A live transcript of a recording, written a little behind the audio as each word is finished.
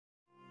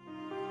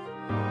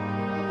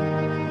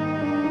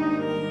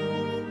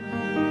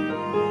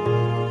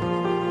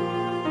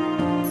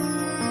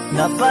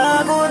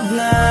Napagod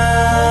na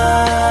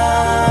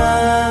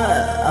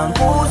ang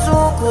puso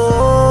ko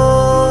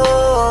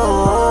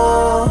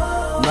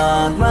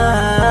magmahal.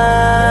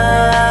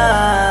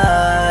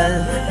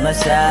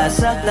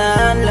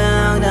 Masasaktan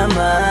lang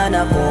naman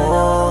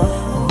ako.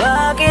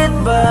 Bakit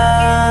ba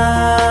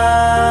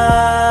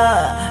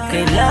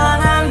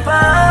kailangan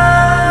pa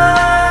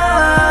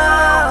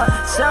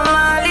sa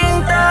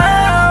maling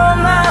tao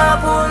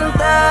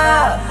mapunta?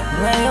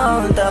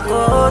 Ngayon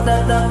takot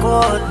at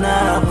takot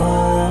na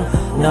akong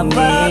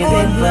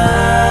umibig pa.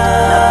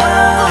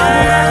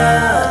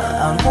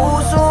 Ang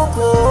puso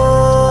ko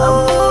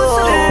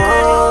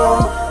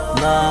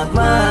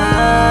magmahal.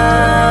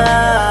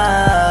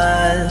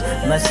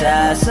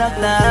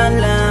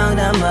 Masasaktan lang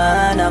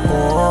naman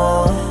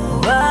ako.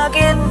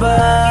 Bakit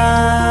ba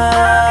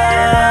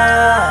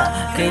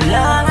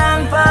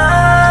kailangan pa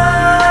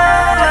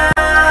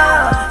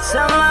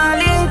sa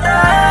maling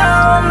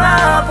tao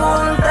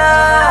mapunta?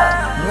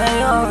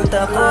 Ngayon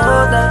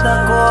takot at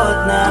takot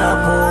na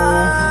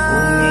akong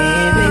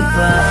umibig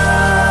pa.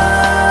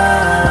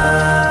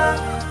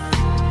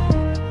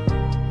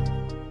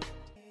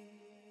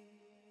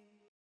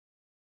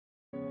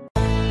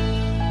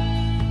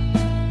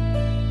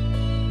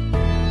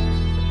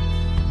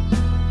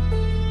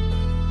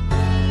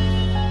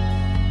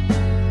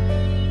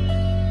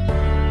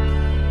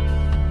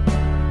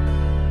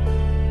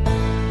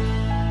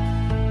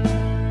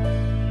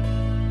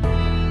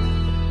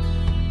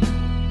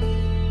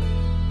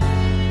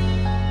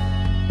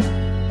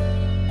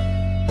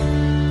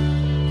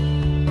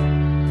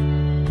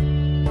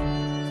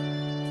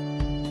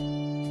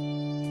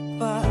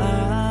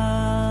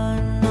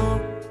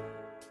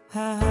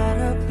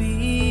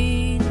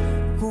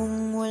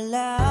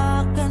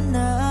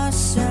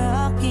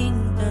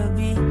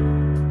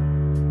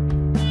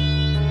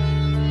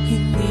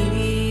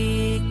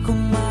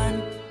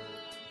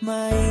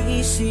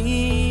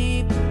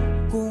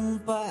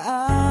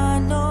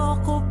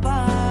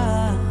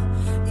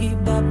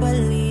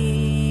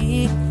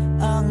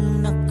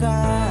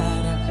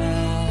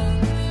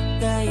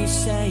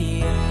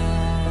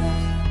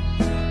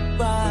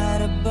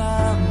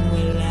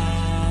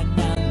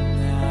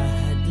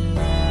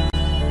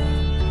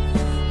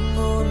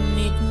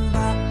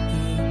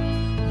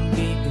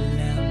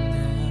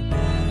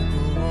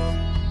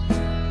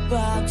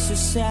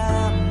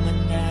 Pagsasama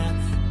na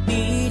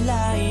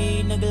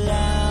pila'y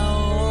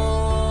naglaho.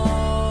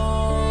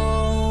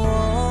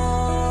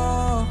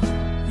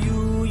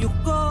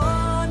 Yuyuko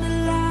na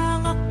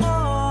lang ako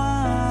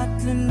at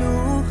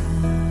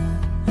luluha.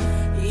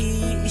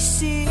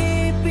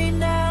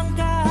 Iisipin ang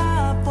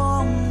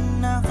kahapong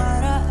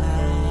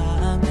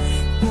nakaraan.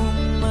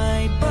 Kung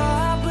may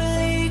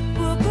babalik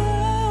pa ba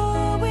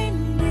o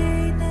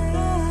hindi na,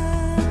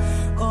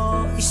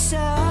 o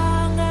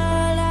isang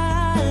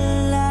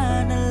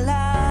alaala na lang.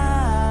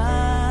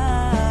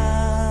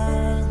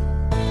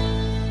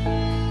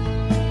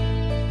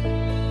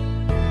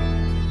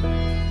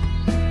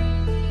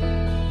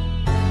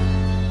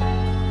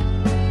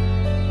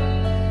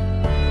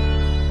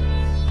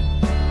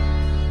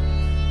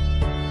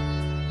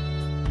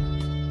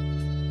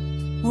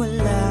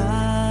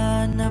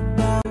 Wala na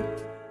bang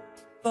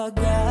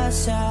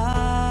pag-asa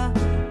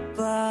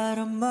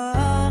para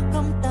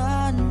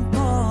makamtan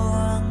ko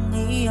ang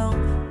iyong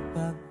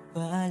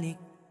pagbalik?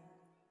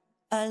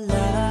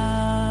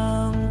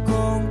 Alam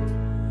kong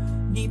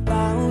di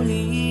pa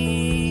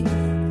uli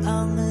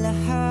ang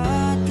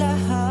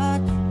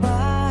lahat-lahat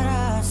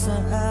para sa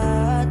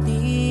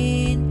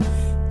atin.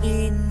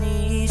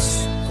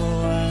 Tinis ko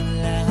ang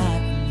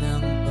lahat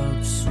ng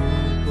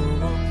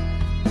pagsubok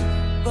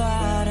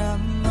para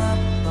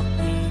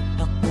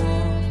mapakita ko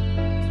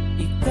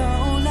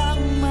ikaw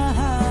lang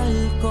mahal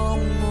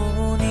kong,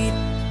 ngunit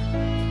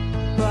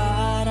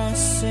para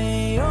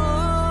sa'yo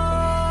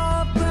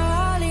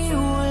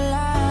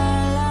baliwala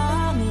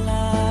lang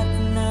lahat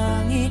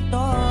ng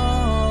ito.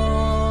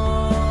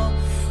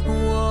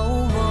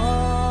 Oh,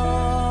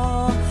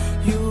 oh.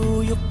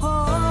 Yuyuko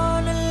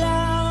na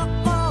lang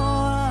ako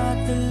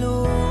at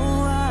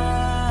luluha.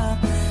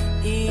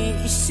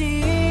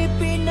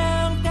 Iisipin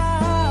ang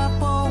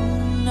kahapong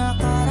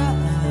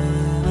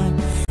nakaraan.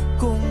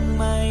 Kung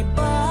may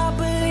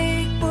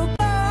babalik pa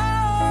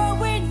ba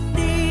o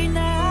hindi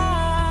na,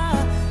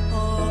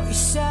 o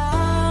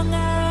isang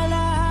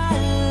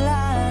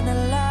alaala na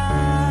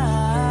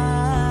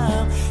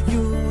lang.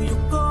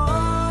 Yuyuko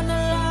na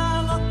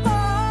lang ako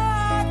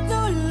at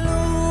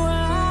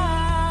luluha.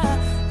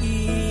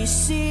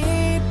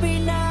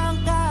 Iisipin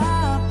ang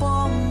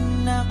kahapong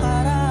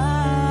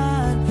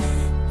nakaraan.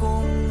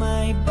 Kung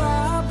may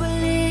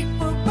babalik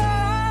pa ba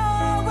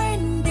o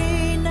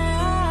hindi na,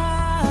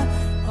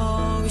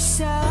 o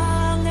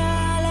isang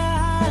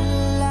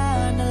alaala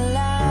na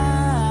lang.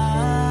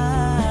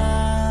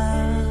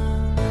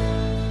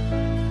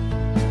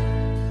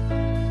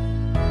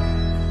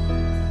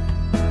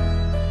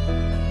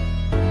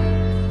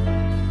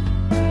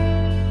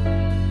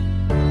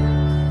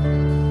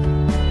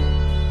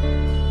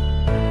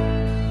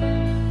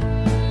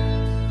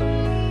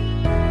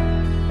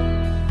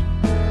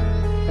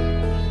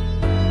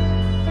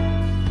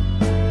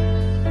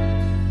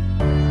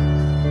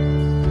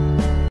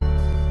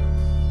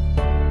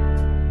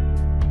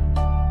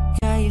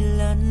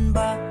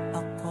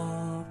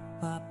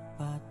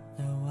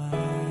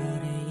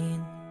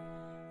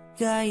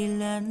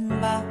 Kailan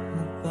ba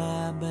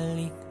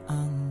magbabalik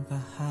ang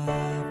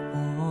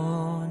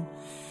kahapon?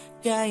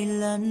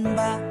 Kailan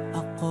ba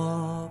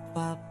ako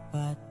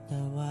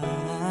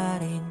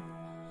papatawarin?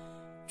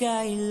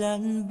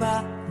 Kailan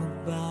ba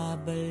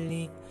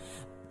magbabalik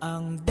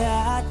ang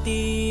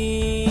dati?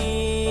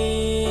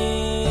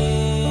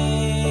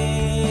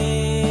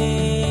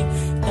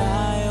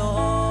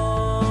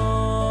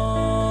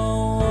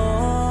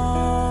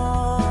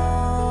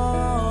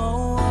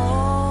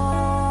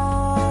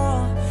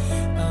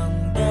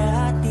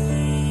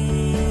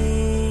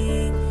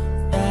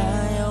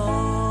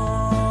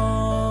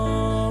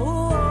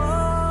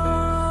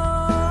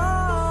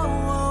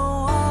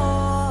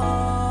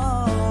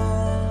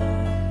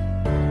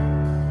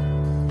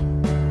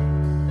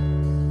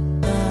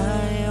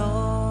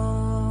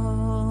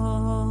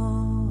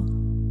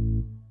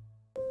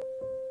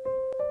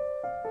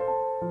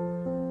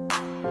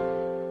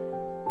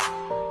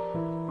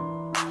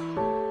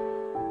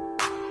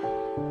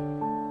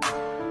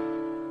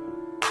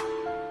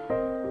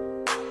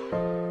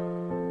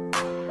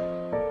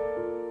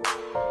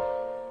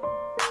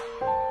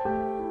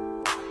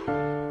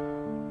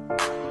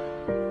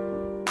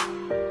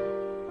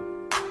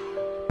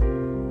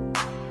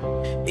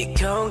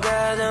 Ikaw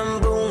agad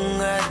ang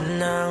bungad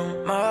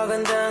ng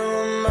magandang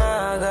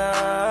umaga.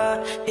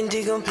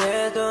 Hindi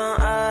kompleto ang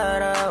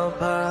araw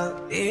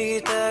pag di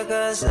kita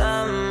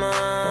kasama.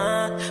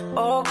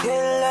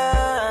 Okay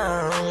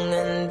lang,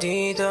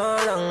 nandito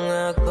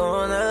lang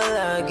ako na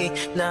lagi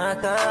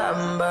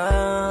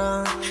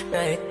nakaambang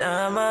kahit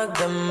na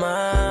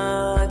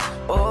magdamag.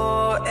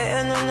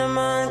 Ano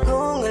naman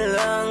kung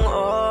ilang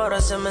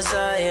oras ang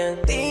masayang,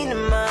 di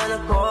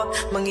naman ako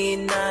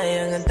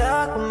manghinayang.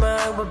 Handa ko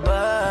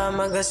magbaba,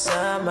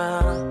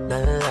 magkasama na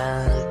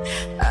lang.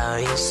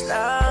 Ayos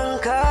lang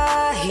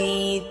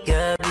kahit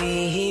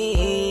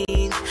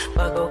gabihin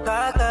pag o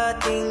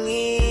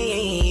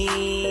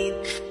kakatingin,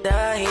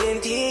 dahil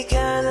di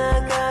ka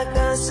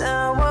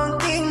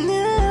nakakasawang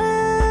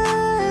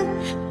tingnan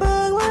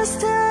pag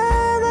basta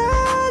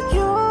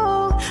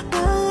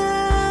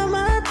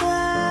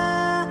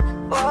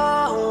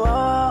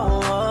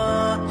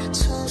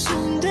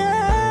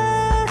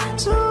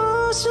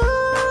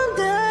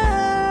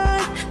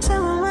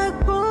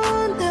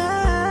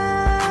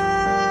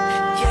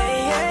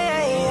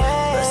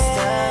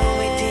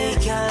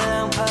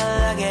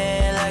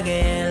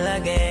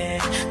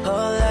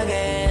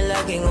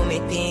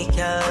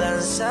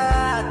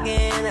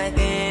sa'kin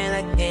again,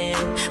 again.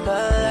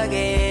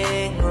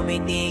 Palagi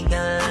ngumiti ka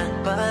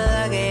lang,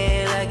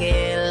 palagi, lagi,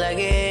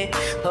 lagi.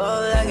 Oh,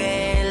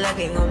 lagi,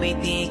 lagi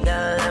ngumiti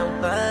ka lang,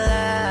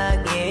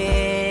 palagi.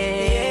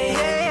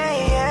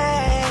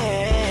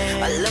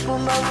 Alam mo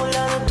ba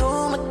mula na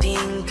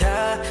dumating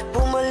ka,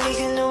 bumalik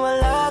ka na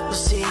wala ko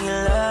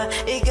sila.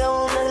 Ikaw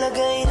ang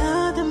naglagay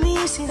na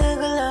dami,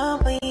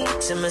 sinagalampay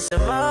sa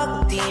masama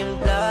kong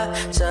timpla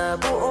sa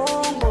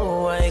buong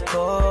buhay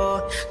ko.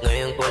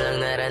 Ngayon ko lang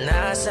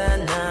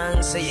naranasan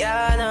ang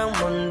saya ng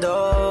mundo,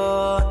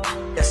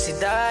 kasi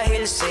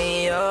dahil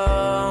sa'yo.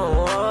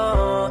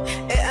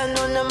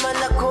 Ano naman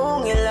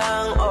akong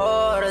ilang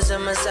oras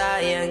ang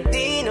masayang,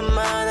 di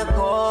naman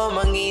ako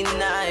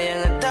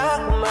manghinayang. At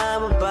ako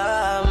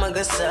mababa,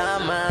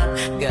 magkasama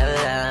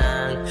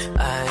galang.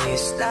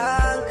 Ayos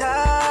lang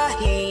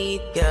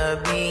kahit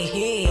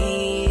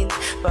gabihin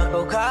pag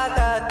o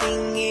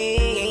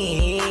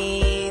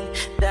kakatingin,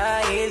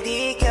 dahil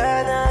di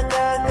ka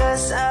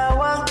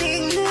nakakasawang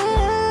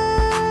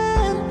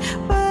tingnan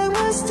pag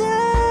basta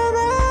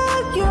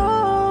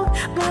nagyong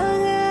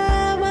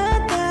mga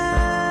mata.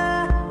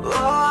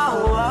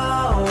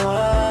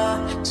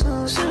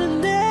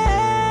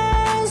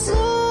 Susundan,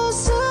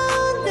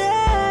 susundan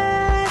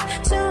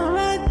sa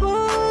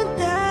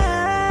magpunta.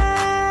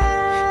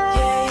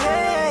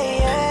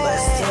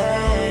 Basta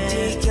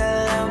di ka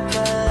lang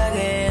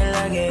palagi,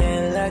 lagi,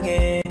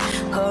 lagi.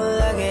 Oh,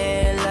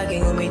 lagi, lagi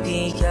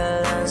ngumiti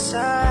ka lang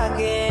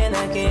sa'kin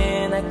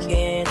again,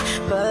 again.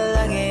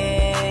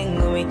 Palagi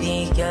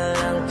ngumiti ka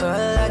lang,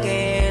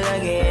 palagi,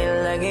 lagi,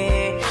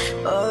 lagi.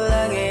 Oh,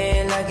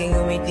 lagi, lagi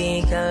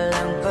ngumiti ka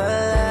lang,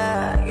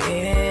 palagi.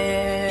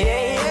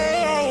 Yeah,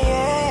 yeah,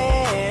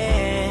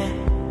 yeah.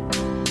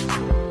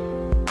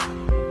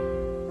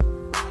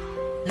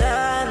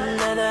 Na,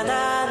 na, na,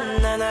 na,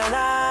 na, na,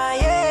 na,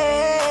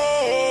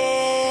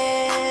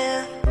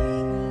 yeah.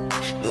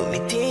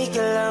 Ngumiti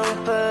ka lang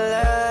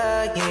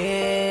palagi,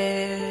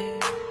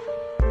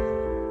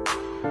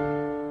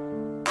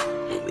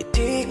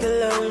 ngumiti ka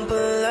lang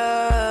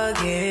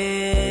palagi.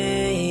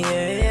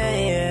 Yeah, yeah,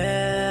 yeah.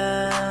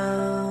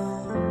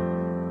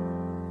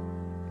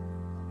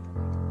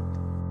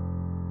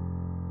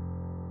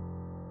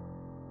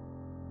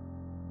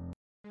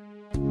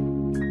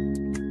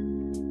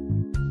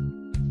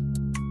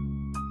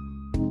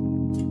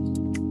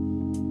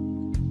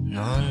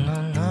 No, no,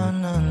 no,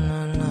 no, no,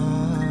 no.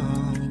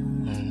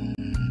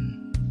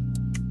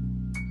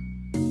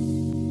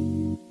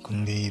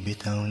 Kung di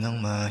bitaw ng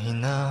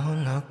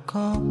mahinahon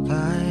ako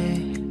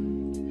ay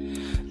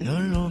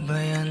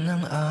lulubayan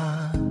ng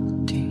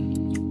ating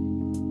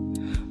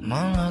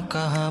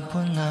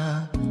kahapon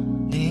na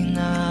di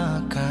na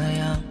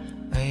kayang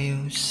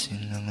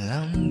ayusin ang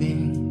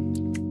lambing.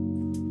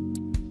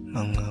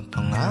 Mga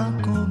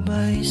pangako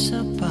ba'y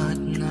sapat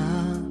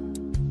na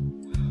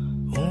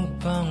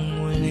upang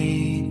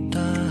muli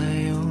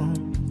tayong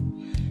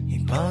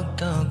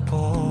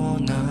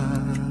ipagtagpo na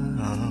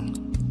ang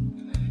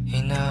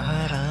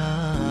hinaharap?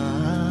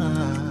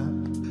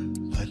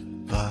 Ba't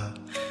ba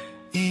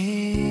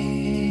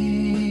ipapaalala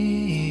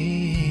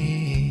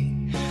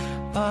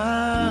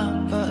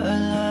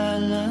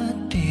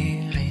di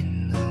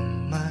rin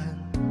naman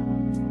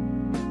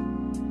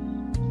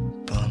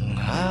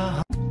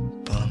panghahawakan?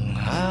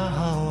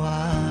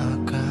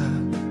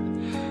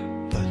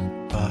 Ba't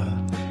ba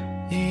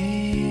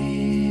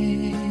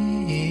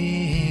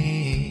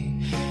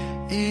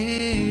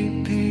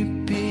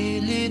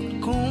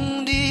ipipilit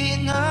kung di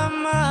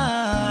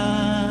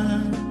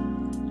naman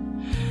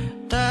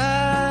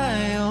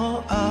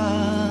tayo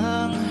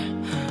ang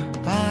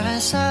para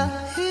sa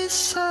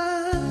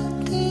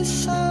isa't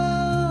isa?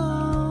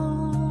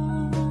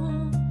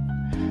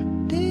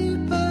 Di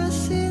ba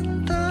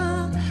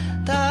sinta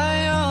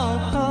tayo?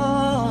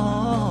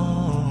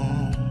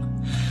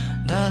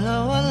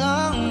 Dalawa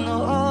lang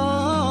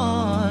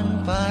noon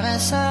para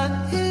sa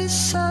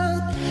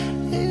isa't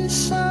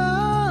isa.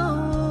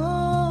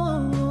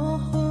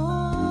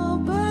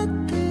 Ba't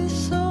di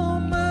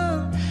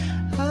sumang-ayon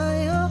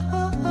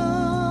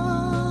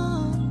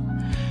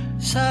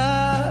sa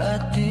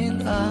atin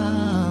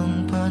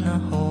ang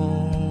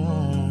panahon?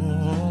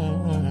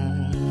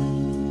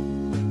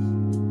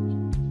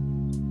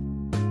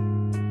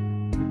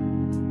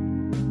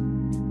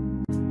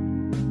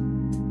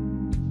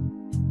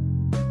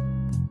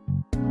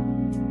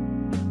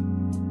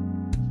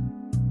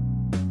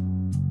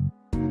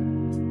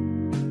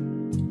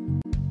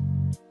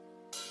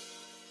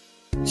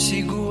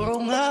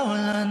 Siguro nga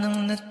wala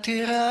nang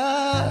natira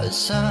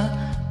sa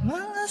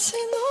mga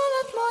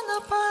sinulat mo na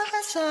para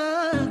sa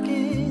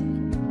akin.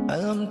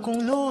 Alam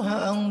kong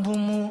luha ang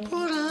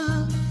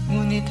bumubura,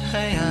 ngunit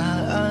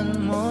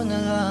hayaan mo na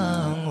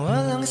lang.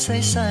 Walang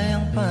saysay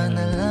ang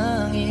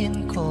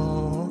panalangin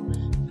ko,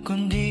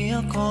 kundi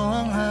ako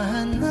ang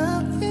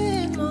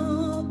hahanapin mo.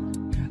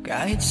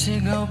 Kahit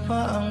sigaw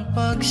pa ang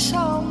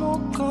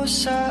pagsamo ko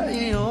sa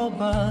iyo,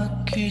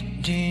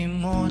 bakit di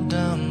mo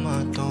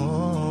dama to?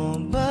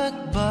 Ba't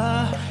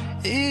ba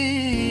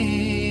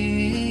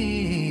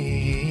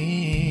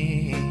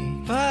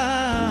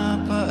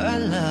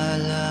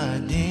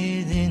ipapaalala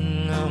di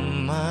din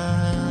naman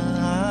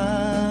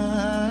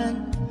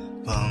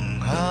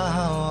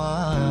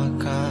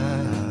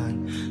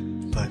panghahawakan?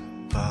 Ba't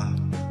ba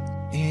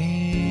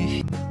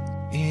ipipilit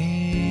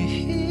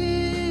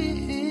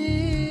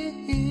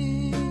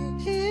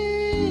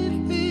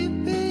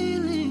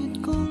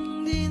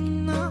kung di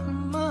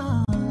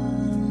naman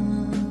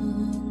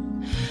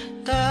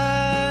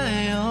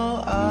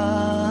tayo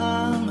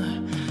ang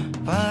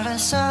para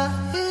sa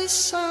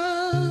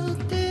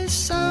isa't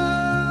isa?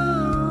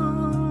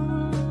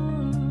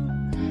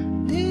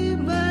 Di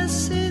ba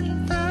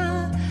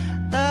sinta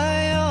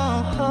tayo?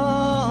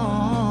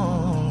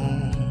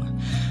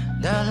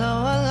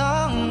 Dalawa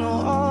lang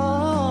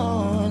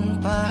noon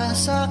para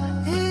sa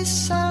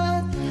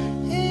isa't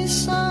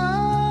isa.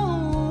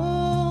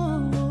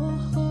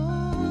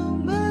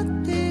 Ba't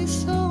di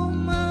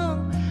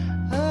sumang-ayon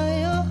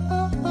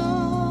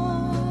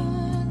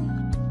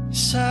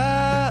sa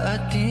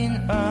atin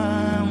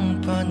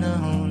ang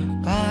panahon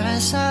para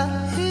sa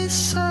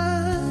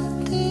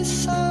isa't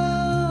isa?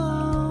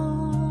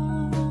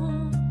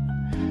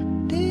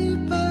 Di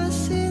ba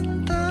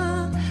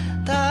sinta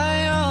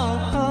tayo?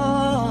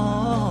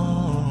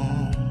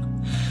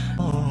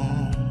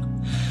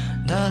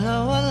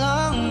 Dalawa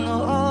lang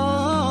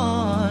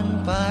noon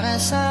para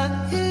sa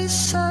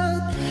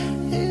isa't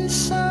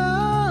isa.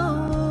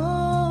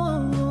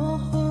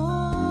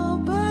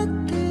 Ba't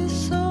di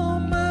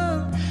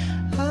sumang-ayon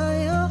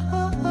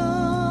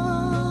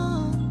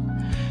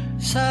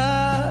sa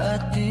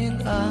atin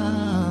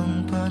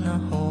ang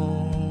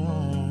panahon?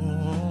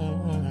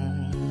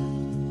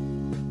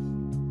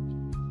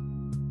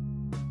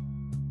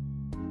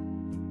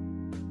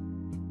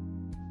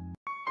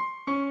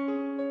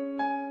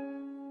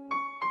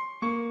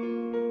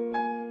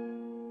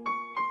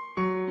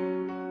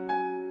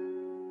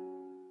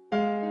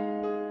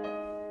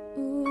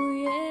 Ooh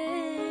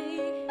yeah,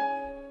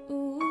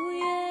 ooh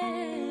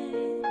yeah,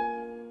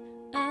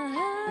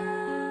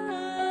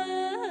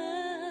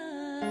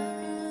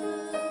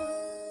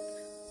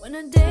 When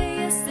a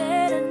day is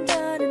said and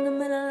done in the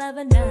middle of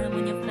a night,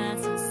 when you're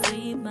fast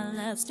asleep, my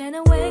love, stand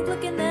awake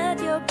looking at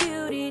your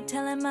beauty,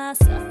 telling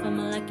myself I'm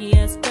the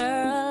luckiest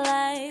girl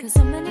alive. Cause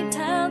so many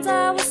times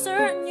I was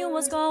certain you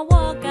was gonna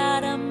walk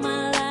out of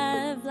my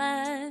life.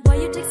 Why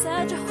you take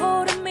such a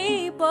hold of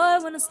me, boy,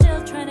 when I'm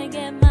still trying to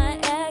get my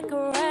act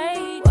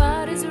right?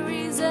 What is the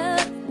reason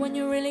when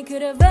you really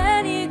could have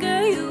any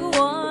girl you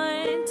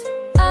want?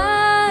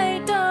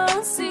 I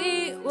don't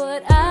see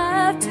what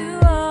I have to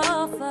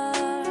offer.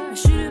 I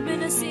should have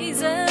been a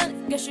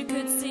season, guess you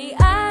could see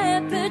I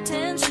had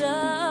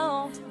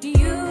potential. Do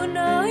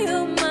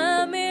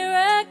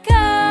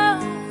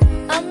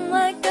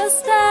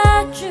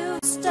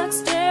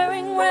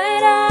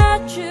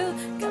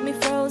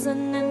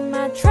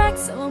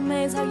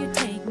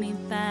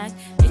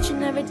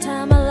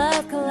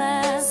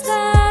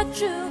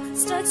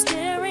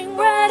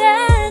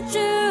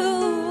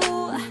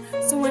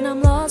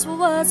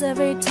was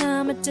every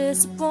time I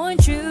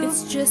disappoint you.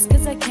 It's just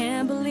cause I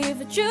can't believe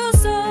that you're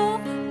so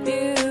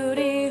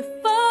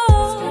beautiful.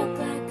 Stuck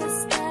like a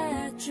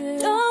statue.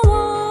 Don't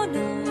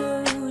wanna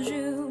lose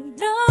you,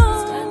 no.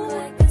 Stuck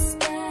like a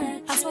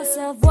statue. Ask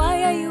myself, why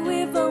are you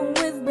even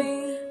with me?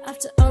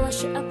 After all the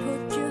shit I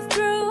put you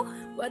through,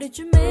 why did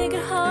you make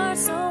it hard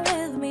so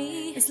with me?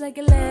 It's like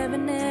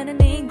 11 and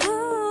an glue.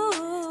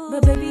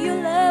 But baby, your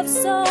love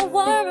so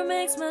warm, it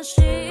makes my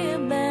shit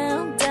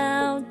melt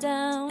down,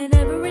 down. And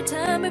every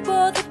time we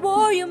both at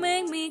war, you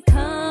make me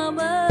come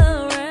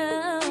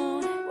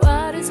around.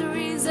 What is the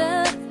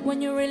reason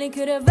when you really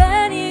could have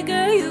any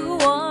girl you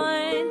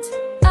want?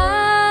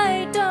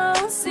 I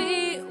don't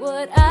see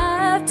what I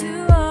have to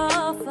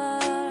offer.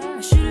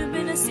 I should have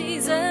been a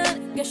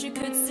season, guess you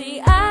could see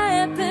I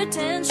have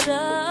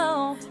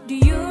potential. Do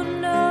you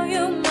know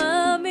you're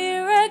my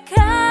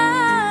miracle?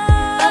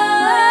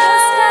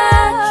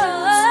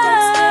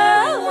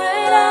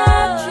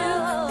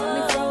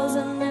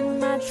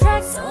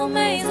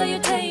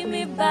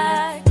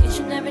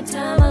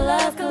 Time our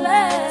love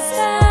collapsed,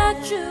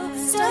 statue,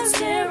 stuck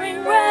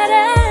staring right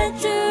at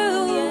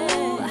you.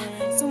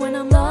 Yeah. So when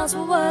I'm lost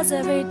for words,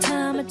 every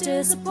time I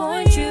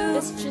disappoint you,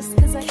 it's just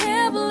cause I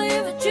can't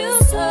believe that you're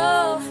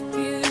so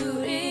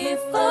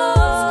beautiful.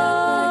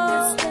 Stuck like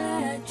a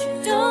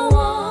statue. Don't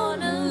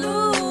wanna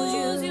lose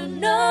you, you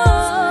know.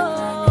 Stuck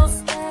like a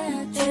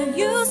statue. And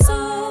you're so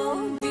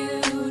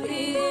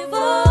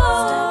beautiful.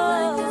 Stuck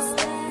like a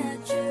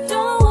statue.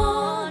 Don't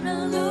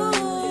wanna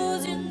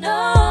lose you,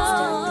 know.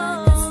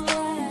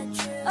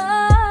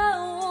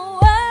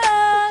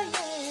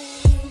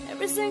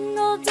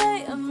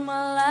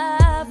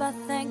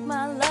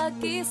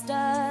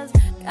 Stars.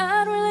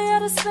 God really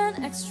ought to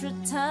spend extra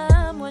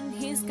time when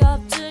he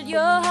sculpted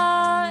your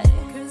heart.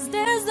 Cause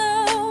there's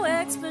no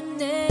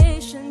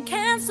explanation,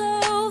 can't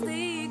solve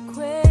the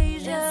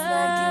equation. Just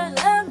like you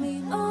love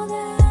me more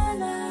than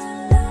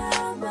I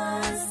love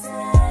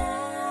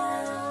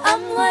myself.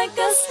 I'm like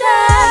a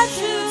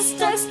statue,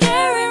 stuck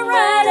staring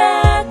right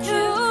at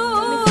you.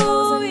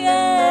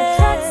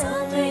 Yeah.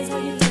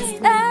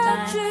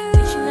 Statue.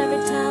 Each and every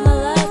time I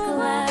love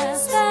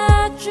collapse.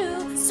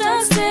 Statue,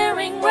 stuck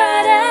staring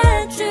right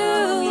at you.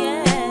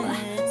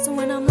 Yeah. So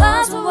when I'm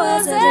lost for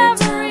words, every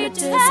time I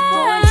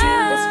disappoint you,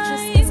 it's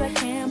just cause I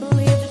can't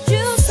believe that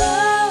you're so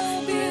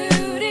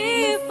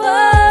beautiful.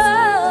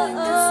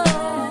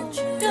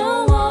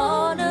 Don't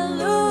wanna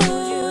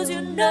lose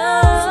you,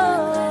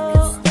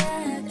 know.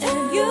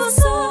 And you're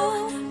so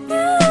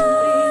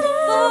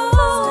beautiful.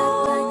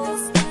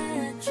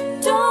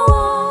 Don't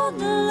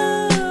wanna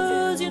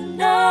lose you,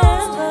 know.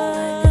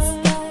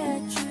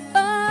 Oh,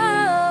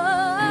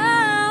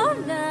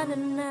 na na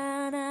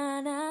na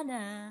na na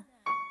na.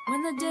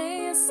 When the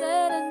day is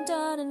said and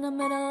done in the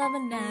middle of a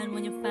night,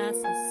 when you're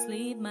fast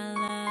asleep, my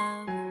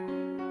love,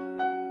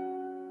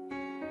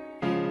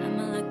 I'm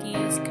the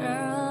luckiest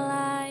girl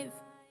alive.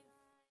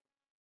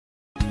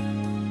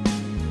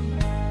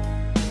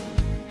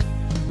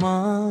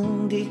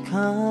 Mang di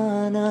ka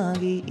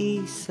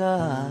nag-iisa,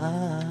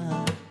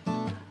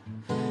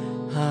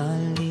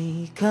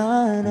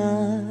 halika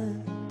na,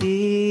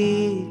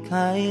 di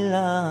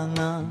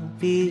kailangang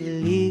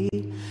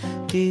pilitin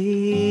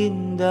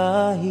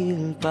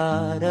dahil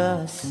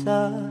para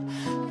sa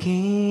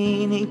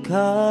akin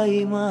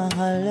ika'y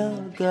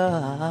mahalaga.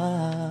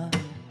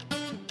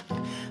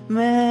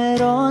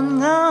 Meron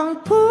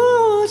ngang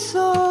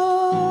puso,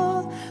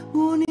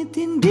 ngunit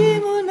hindi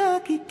mo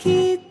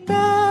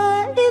nakikita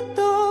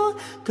ito.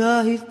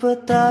 Kahit pa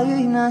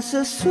tayo'y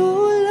nasa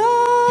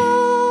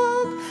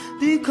sulok,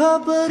 di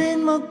ka pa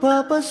rin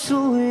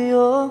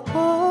magpapasuyo.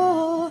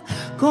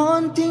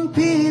 Konting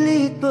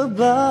pilit pa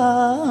ba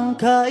ang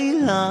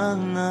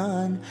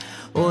kailangan?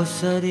 O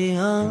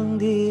sadyang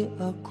di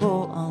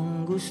ako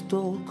ang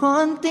gusto?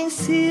 Konting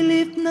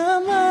silip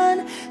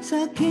naman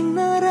sa aking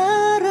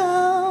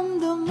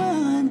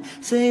nararamdaman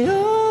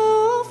sa'yo.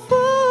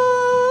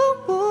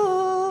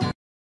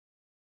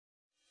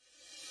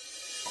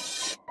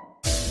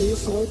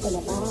 Isip ka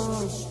na ba?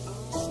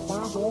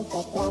 Dahil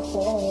sa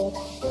traffic,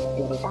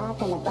 dirita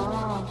ka na ba?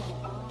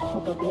 Sa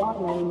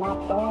gobyerno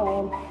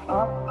natin,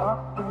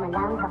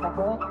 malang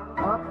kapatid,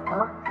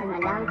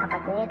 malang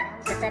kapatid.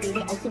 Sa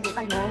sarili ay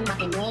subukan mong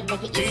makinig,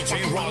 nag-iisip ka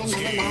na lang.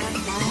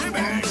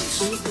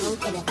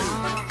 Isip ka na ba?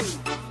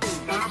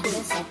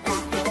 Dahil sa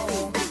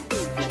traffic,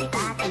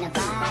 dirita ka na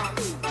ba?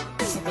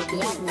 Sa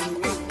gobyerno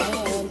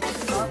natin,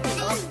 malang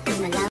kapatid,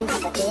 malang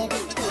kapatid.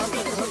 Sa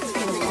sarili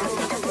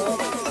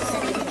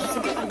ay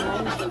subukan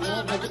mong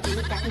makinig,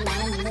 nag-iisip ka na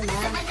lang.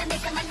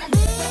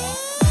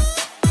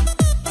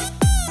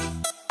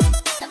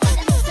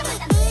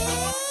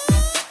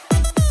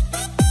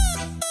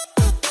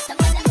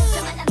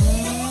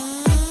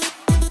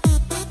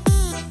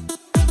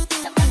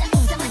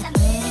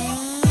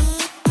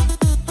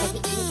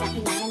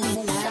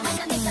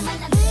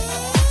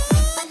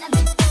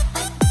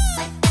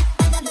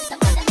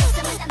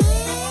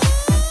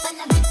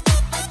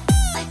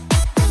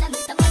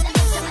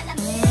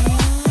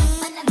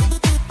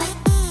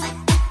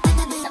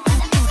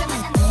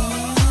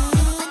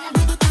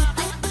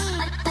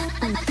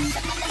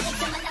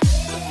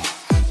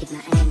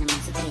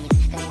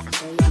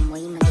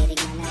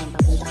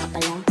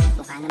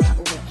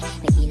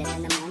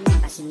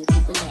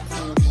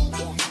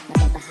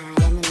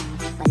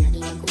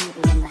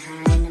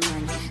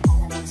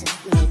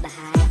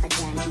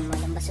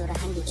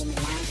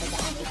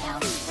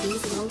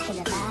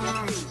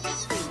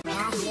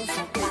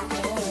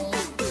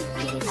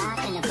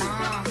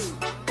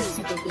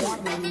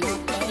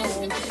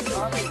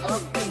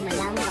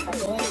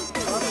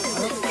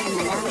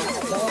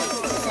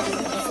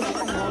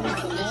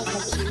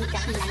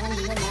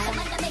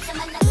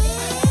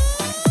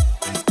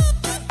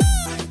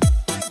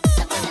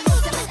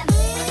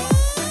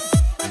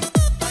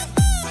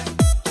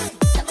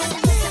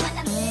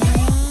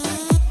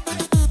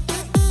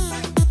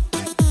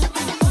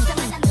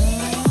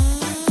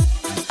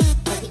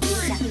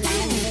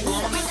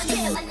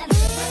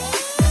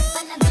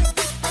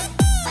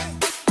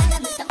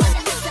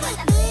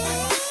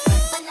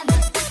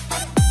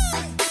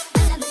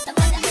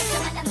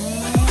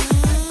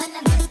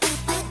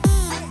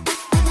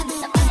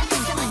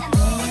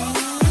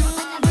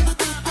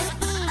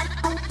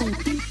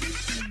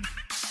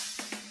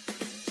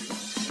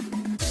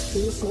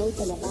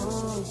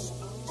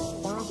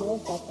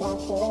 sa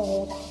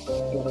traffic,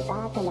 pirita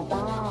ka na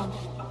ba?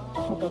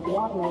 Sa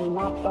gobyerno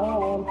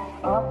natin.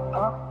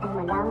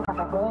 Kalma lang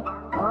kapatid.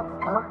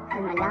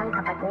 Kalma lang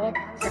kapatid.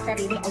 Sa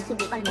sarili ay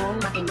subukan mong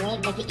makinig.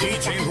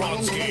 Nag-iinit ka kailangan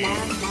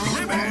mo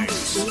na.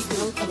 Please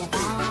know ka na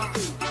ba?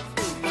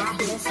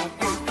 Dahil sa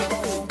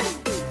traffic,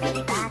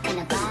 pirita ka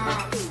na ba?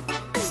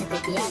 Sa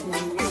gobyerno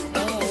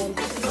natin.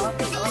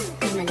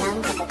 Kalma lang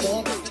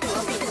kapatid.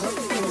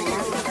 Kalma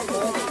lang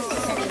kapatid.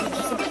 Sa sarili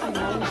ay subukan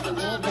mong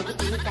makinig.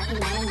 Nag-iinit ka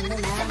kailangan mo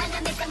na.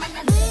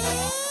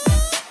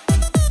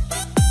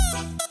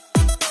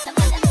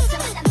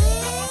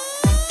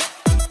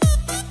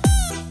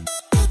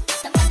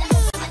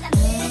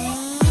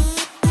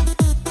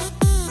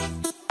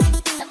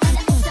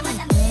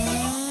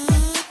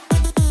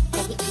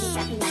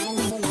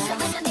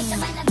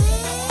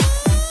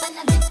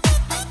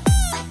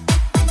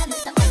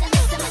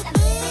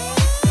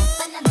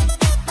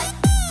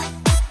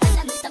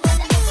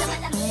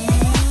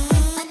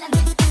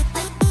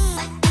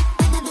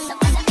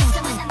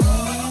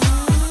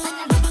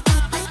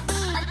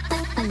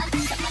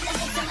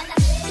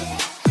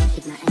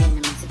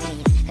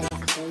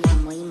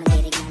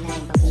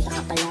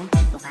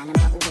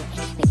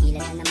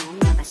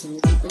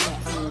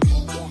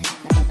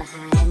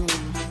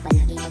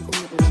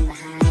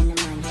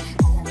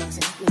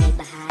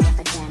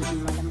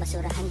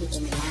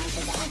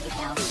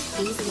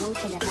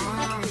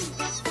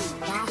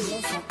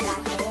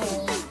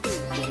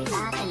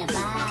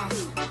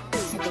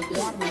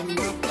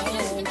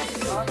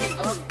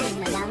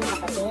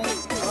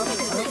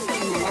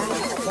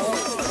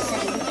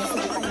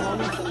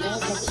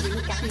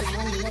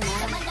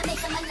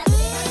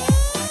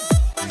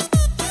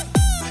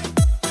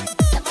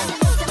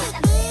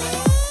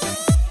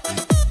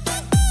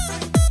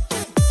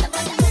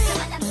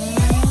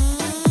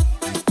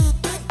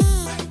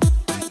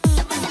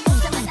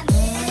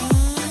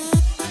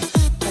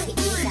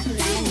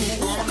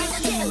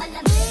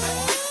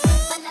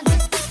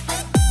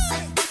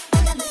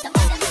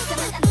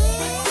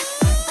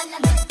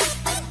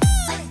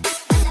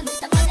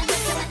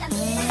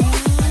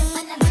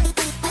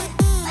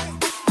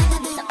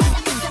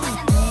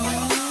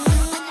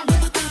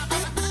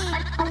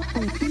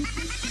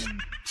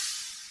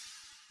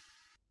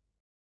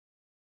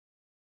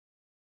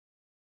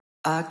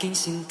 Aking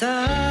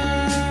sinta,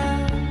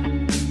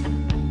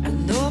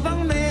 ano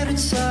bang meron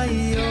sa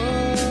iyo?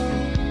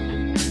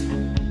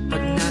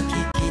 Pag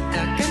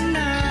nakikita ka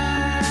na,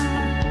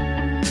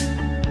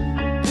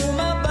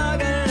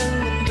 bumabagal ang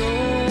mundo.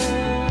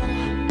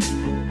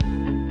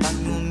 Pag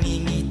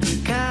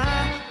ngumingiti ka,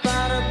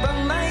 para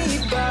bang may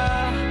iba.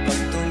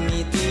 Pag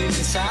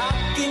tumitingin sa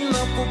akin,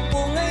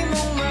 mapupungay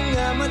mong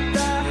mga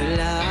mata.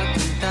 Wala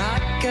akong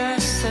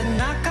takas sa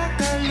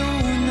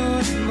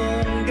nakakalunod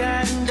mong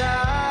ganda.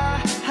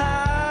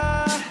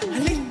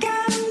 Halika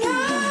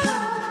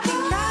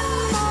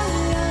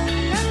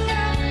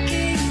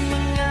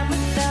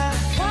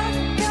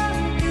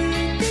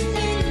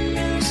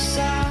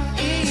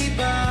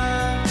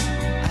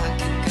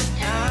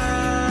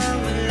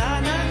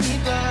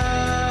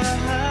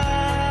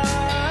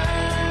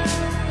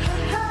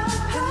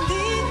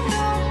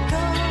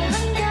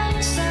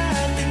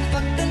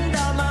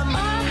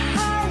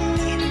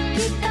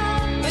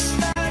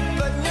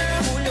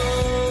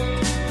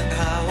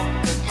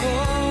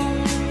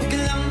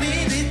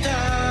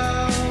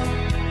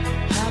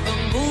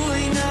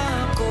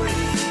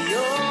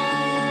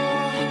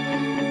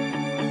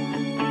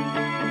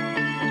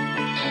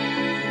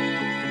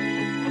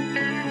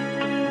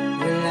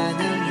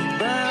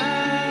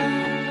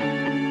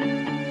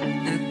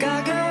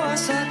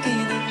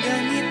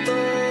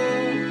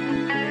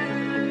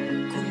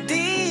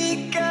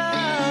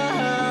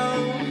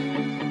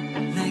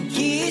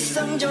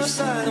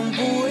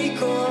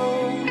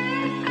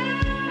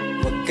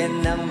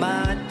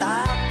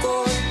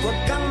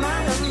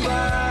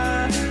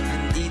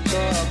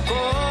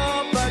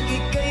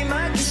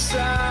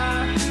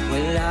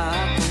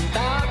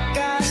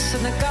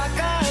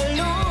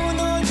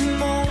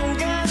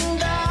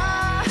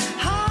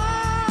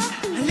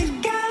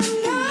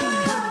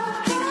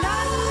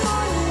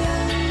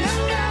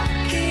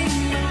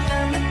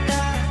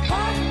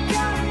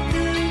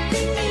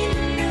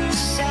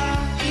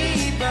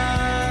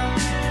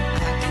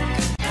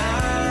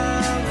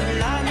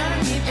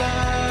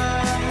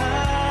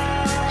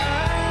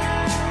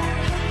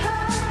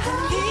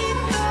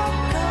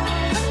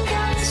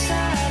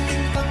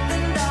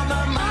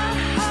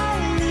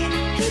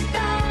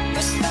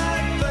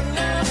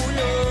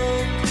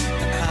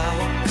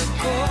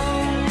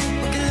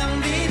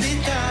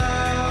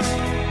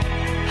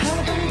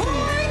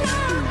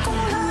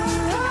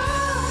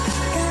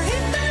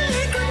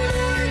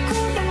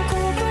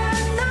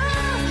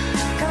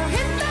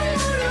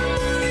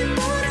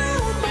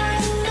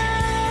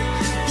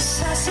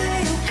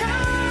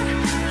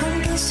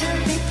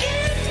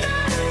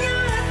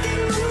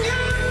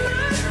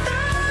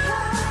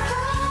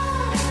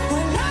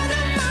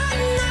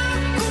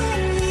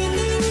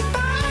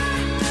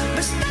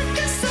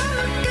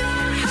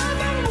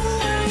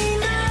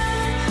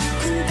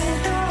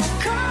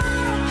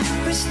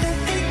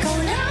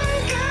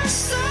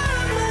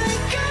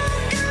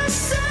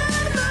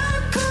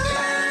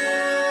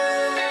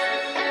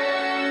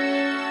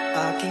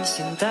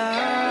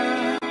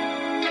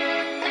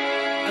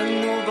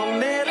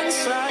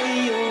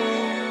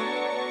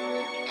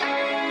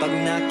Pag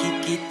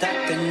nakikita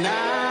ka na,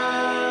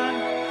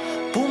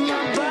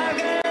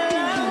 bumabagal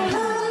ang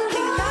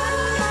kita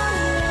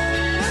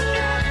ng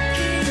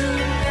aking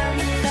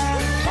damdamin.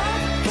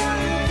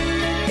 Pagkang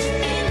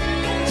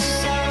tinitingin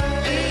sa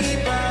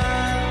iba,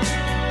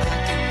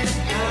 aking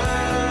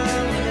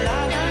kantang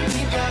wala nang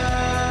iba.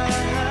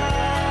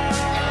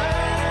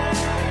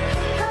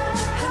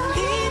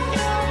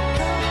 Dito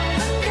ko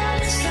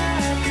hanggang sa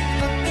ating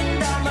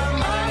pagkanda,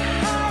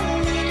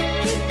 mamahalin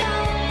kita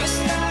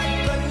basta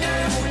pag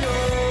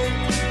nahulog.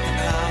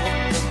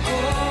 Hawak ako,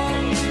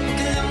 huwag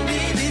ka lang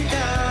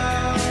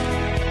bibitaw.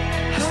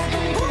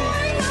 Habang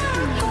buhay na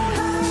ako,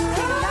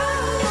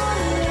 kailangan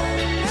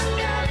lang ng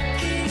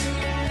aking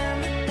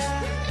lamita.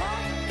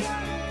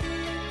 Pagkang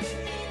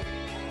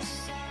tinitingin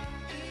sa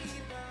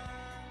iba.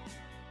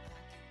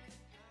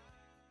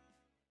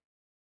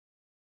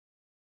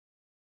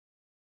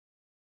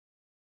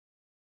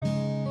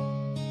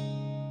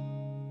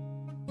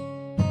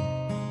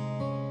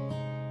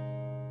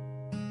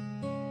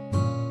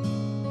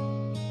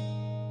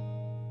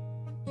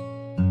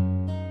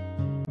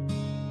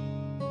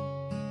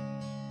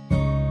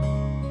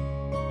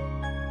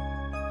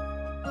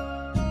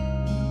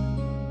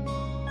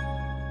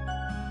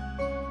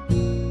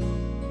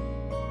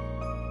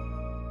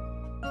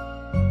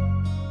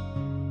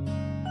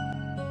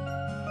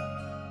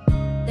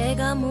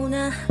 Teka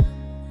muna,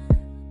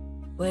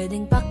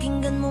 pwedeng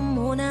pakinggan mo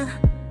muna.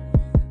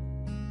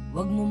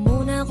 Wag mo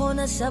muna ako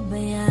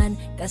nasabayan,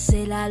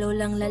 kasi lalo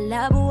lang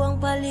lalabo ang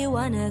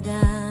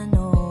paliwanagan.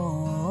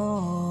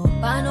 Oh,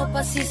 paano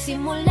pa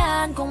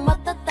sisimulan kung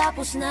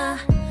matatapos na?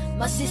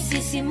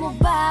 Masisisi mo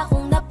ba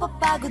kung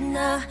napapagod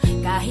na?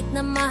 Kahit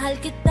na mahal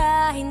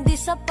kita, hindi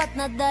sapat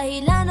na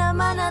dahilan na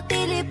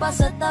manatili pa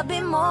sa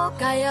tabi mo.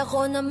 Kaya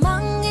ko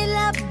namang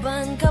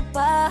ilaban ka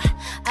pa,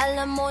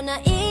 alam mo na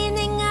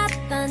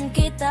iningatan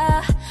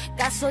kita,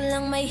 kaso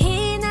lang may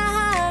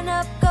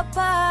hinahanap ka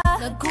pa.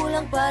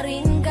 Nagkulang pa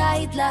rin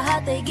kahit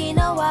lahat ay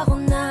ginawa ko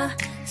na.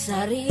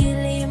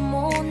 Sarili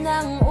mo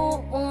nang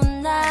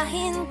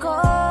uunahin ko.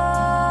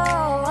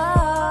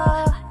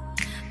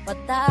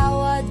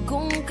 Patawad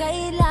kung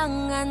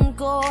kailangan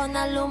ko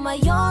na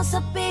lumayo sa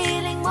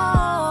piling mo.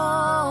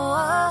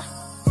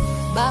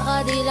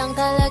 Baka di lang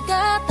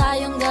talaga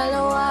tayong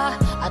dalawa,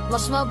 at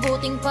mas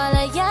mabuting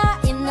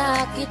palayain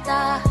na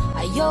kita.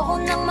 Ayoko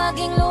nang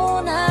maging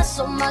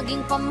lunas o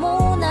maging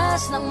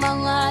pamunas ng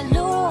mga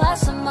luha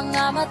sa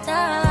mga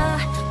mata.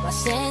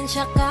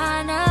 Pasensya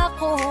ka na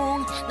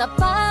kung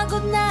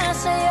napagod na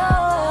sa'yo.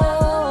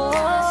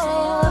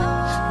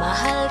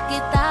 Mahal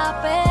kita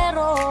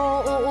pero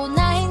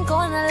uunahin ko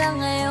na lang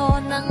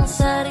ngayon ang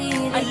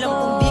sarili ko. Alam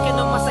kong di ka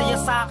na masaya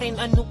sa'kin,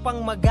 ano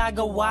pang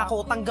magagawa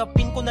ko?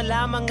 Tanggapin ko na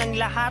lamang ang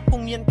lahat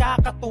kung yan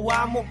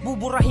kakatuwa mo.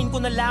 Buburahin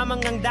ko na lamang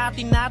ang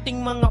dati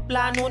nating mga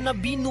plano na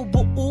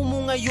binubuo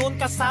mo ngayon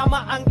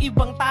kasama ang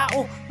ibang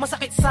tao.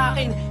 Masakit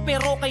sa'kin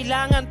pero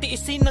kailangan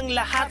tiisin ng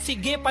lahat.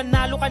 Sige,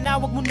 panalo ka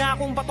na, wag mo na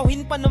akong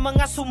batuhin pa ng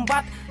mga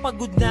sumbat.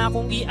 Pagod na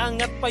akong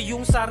iangat pa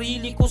yung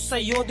sarili ko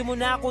sa'yo. Di mo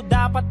na ako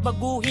dapat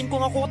baguhin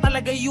kung ako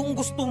talaga yung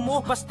gusto mo.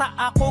 Basta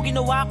ako,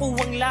 ginawa ko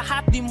ang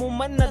lahat, di mo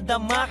man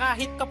nadama.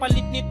 Kahit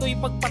kapalit nito'y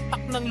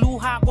pagpatak ng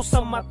luha ko sa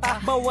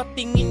mata. Bawat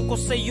tingin ko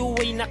sa'yo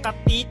ay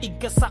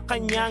nakatitig ka sa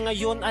kanya.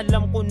 Ngayon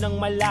alam ko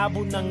nang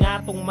malabo na nga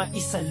tong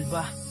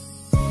maisalba.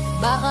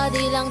 Baka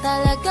di lang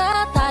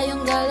talaga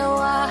tayong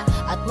dalawa,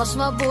 at mas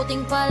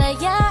mabuting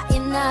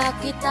palayain na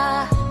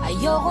kita.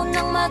 Ayoko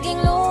nang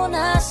maging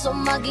lunas o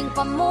maging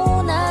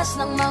pamunas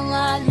ng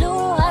mga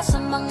luha sa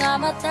mga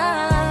mata.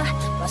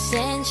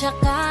 Pasensya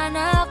ka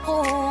na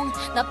kung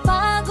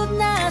napagod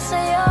na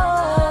sa'yo.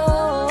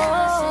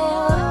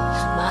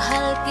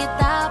 Mahal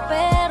kita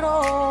pero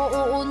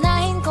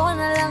uunahin ko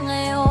na lang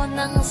ngayon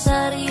ang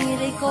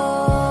sarili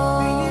ko.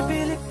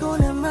 Pinipilit ko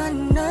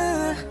naman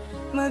na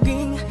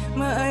maging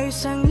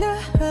maayos ang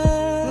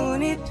lahat,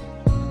 ngunit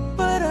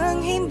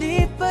parang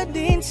hindi pa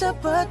din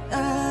sapat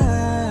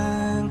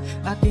ang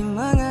aking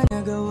mga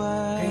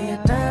nagawa. Kaya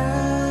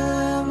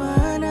tama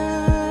na,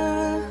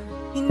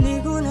 hindi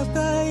ko na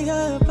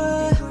kaya pa,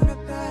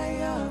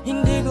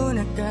 hindi ko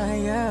na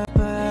kaya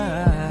pa,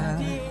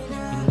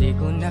 hindi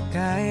ko na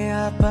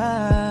kaya pa.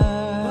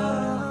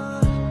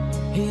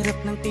 Hirap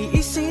ng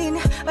tiisin,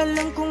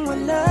 alam kong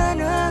wala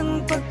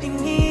nang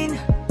pagtingin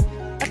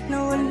at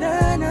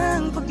nawala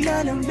ng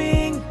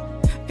paglalambing.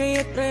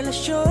 Kaya't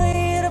relasyon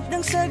hirap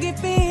ng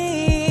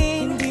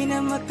sagipin. Hindi na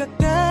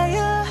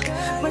makakaya,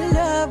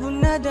 malabo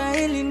na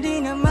dahil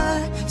hindi na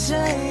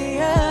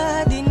masaya.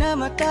 Di na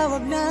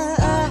matawag na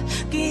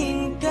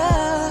akin ka,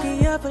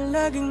 kaya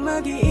palaging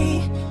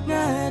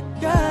mag-iingat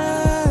ka.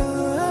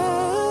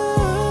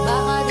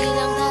 Baka di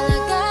lang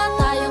talaga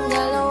tayong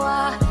dalawa,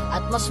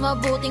 at mas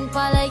mabuting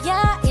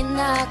palayain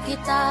na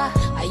kita.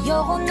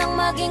 Ayoko nang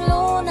maging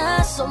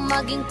lunas o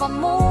maging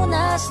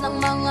pamunas ng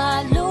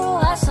mga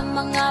luha sa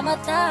mga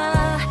mata.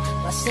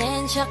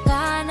 Pasensya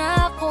ka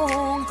na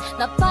kung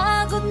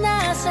napagod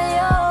na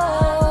sa'yo.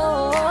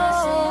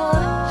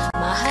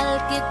 Mahal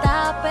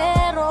kita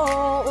pero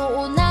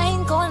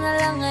uunahin ko na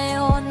lang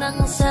ngayon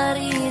ang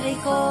sarili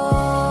ko.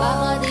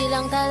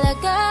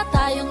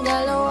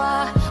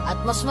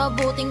 Mas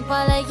mabuting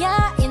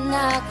palayain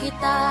na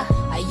kita.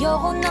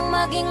 Ayoko nang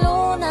maging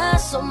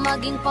lunas o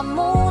maging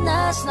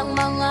pamunas ng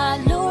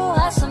mga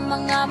luha sa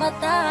mga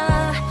mata.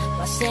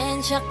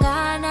 Pasensya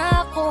ka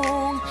na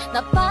kung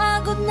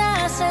napagod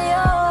na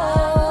sa'yo.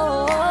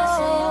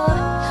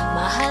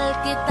 Mahal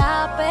kita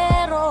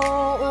pero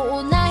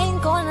uunahin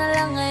ko na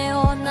lang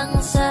ngayon ang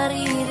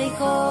sarili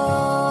ko.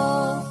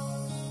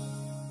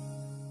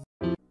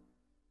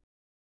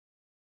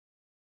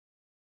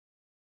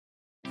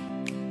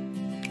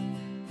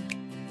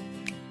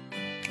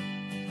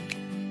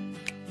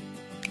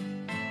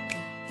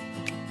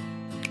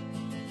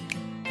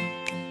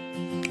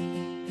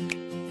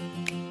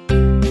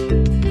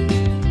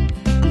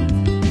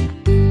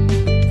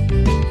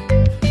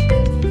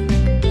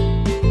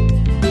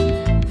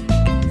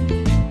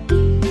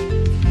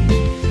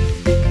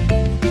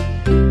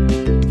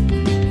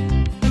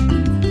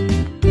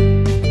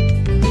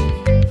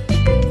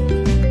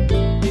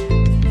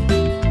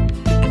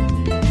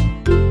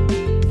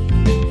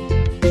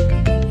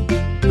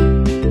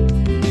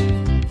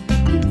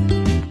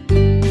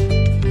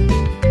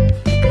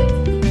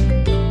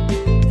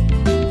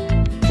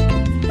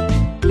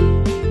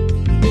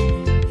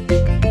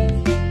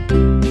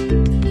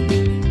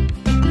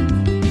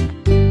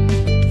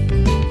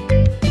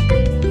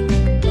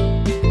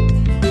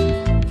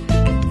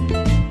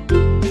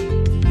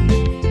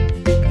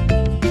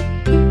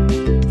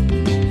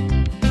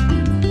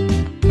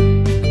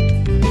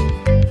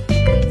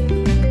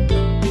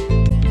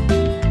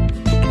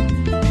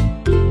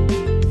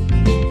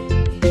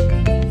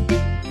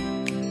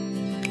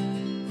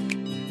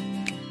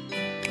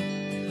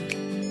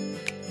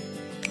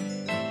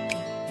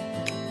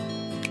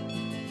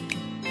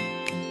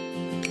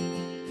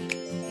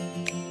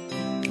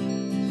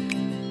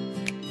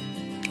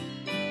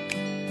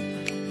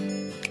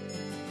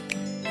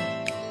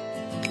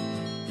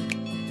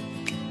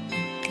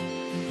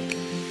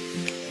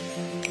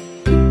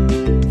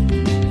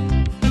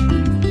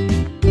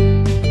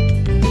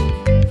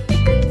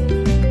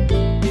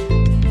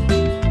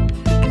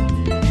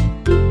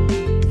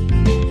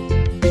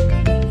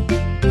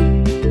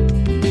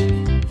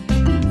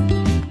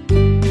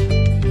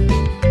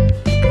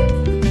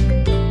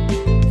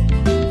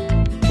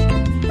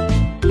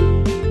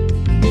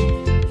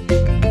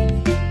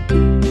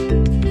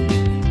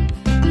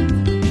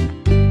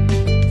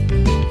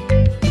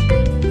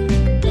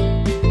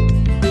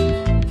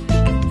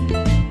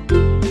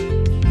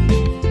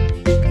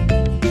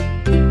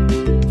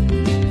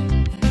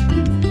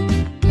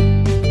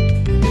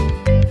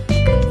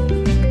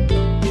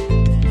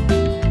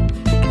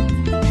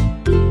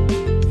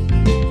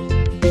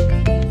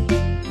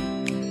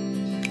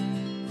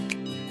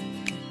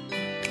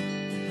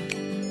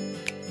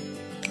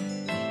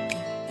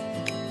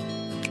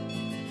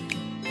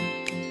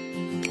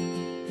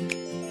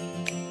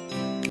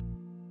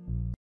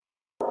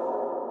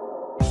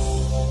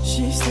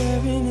 She's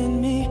staring at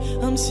me,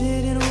 I'm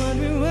sitting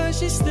wondering what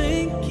she's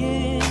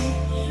thinking.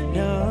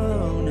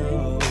 No,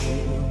 no,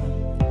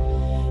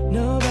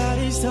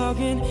 nobody's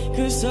talking,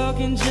 cause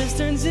talking just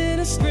turns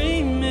into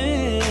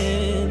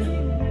screaming.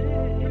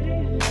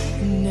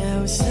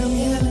 Now it's I'm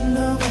yelling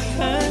over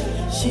her,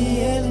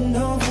 she yelling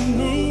over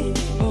me.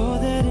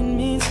 All that it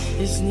means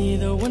is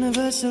neither one of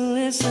us are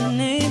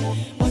listening.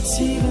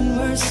 What's even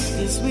worse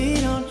is we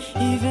don't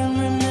even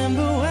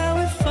remember why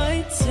we're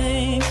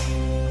fighting.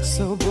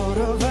 So both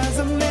of us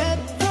are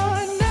meant for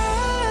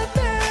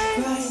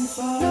nothing, fighting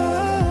for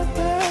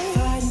nothing,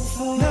 fighting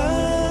for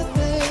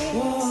nothing.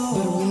 Whoa.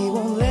 But we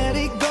won't let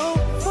it go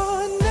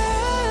for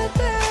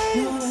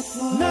nothing, no, not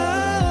for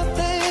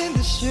nothing.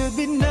 There should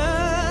be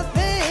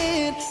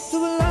nothing to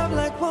a love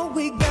like what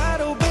we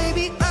got. Oh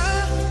baby,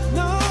 I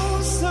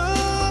know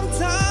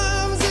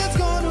sometimes it's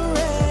gonna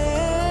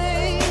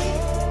rain.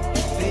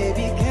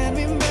 Baby, can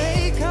we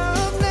make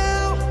up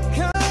now?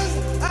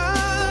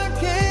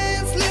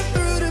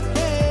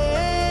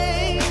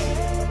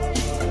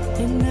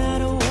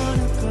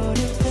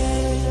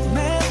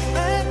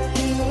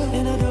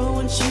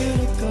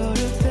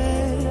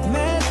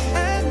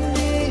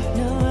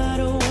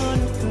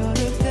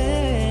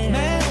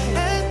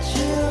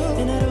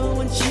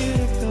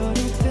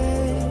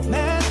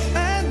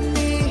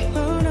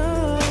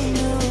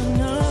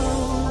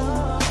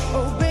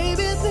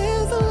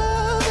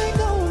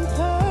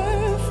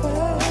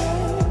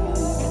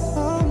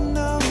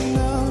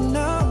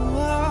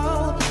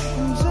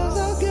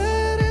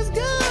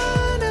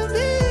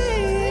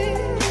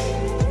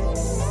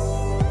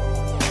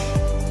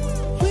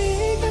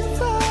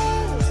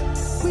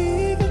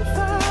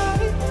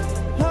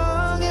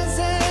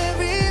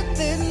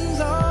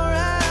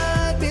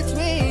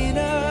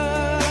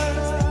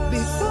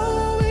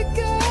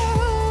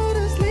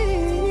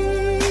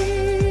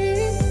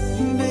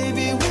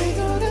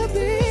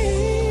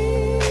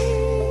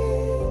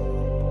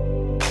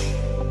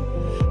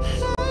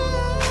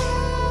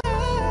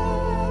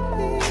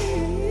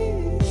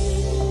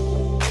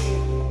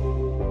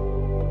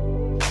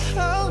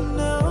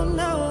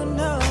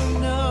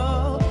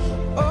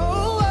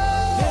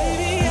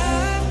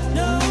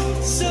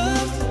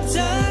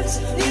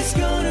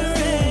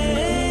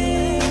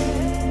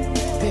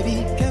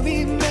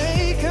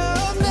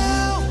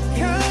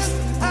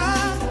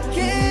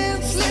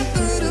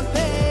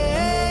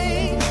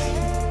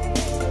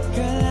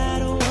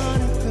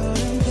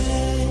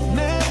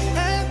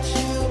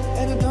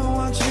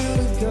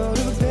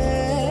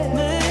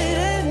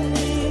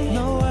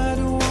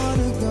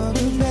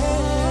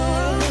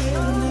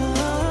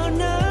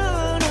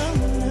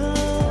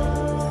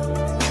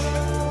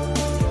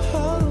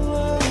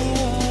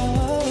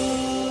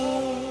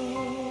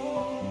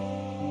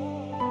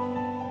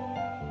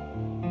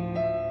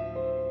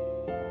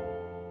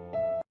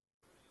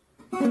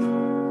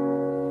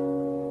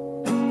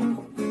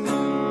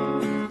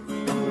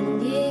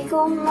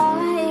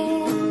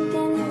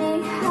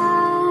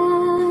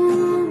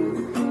 maintindihan.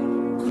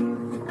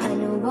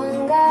 Ano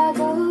bang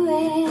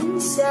gagawin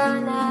sa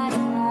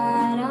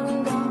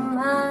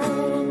nararamdaman?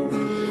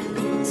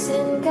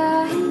 Minsan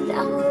kahit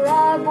ang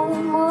labo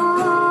mo,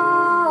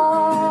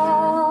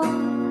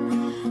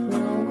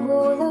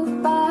 nahulog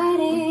pa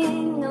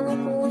rin ng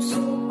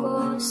puso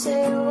ko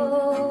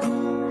sa'yo.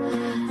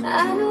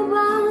 Ano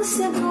bang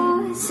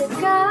sagot sa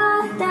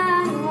katanungan?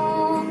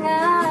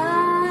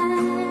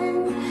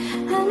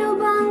 Ano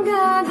bang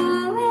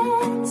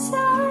gagawin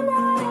sa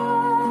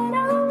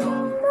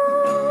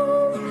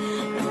nararamdaman?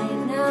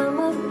 Kahit na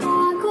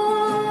magtago,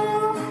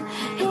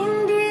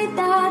 hindi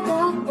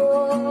tatakbo,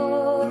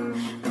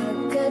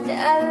 pagkat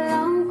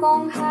alam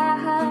kong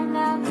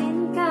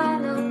hahanapin ka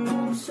ng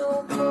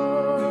puso ko.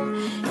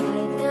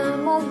 Kahit na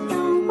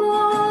magtampo,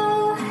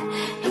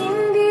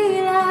 hindi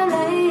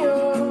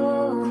lalayo,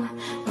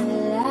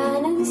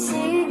 wala nang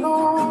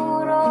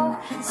siguro,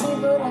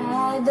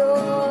 sigurado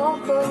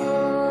ko.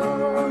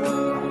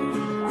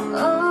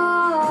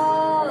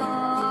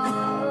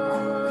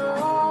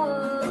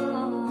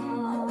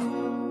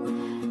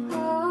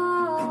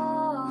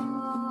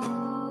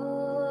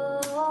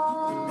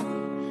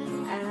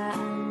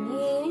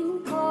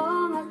 Aaminin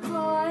kong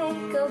ako'y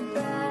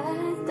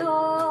kabado,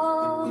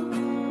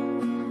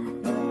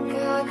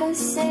 baka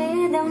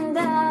kasi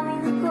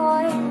damdamin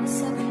ko'y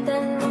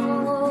masaktan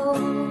mo.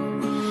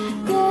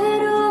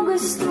 Pero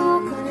gusto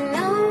ko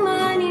nang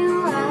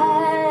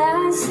maniwala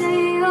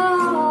sa'yo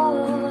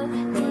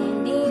na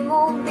hindi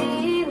mo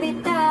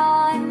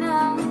bibitawan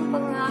ang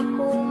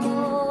pangako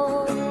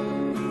mo.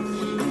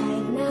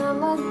 Kahit na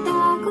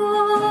magtago,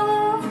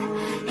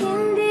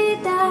 hindi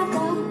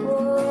tatakbo,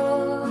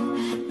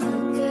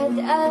 pagkat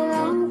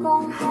alam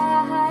kong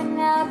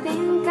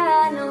hahanapin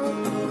ka ng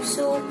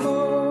puso ko.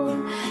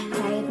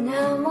 Kahit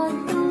na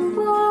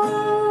magtampo,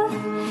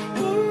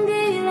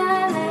 hindi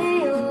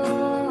lalayo,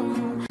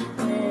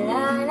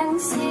 wala nang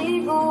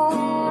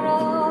siguro.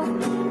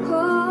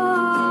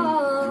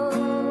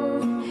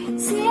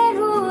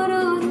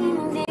 Siguro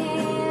hindi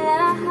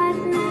lahat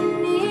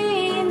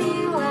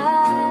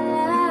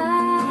naniniwala,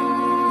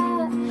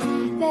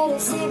 pero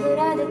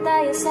sigurado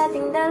tayo sa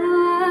ating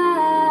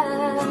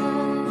dalawa.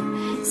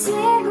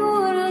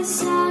 Siguro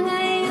sa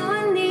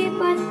ngayon di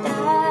pa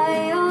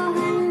tayo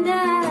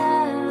handa,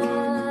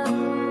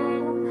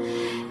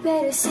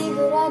 pero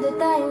sigurado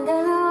tayong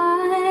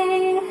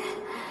dalawa'y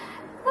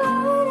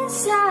para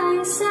sa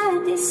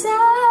isa't isa.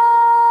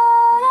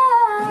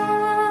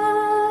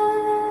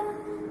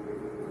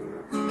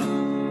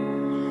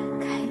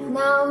 Kahit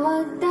na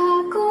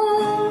magtago,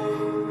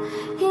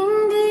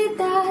 hindi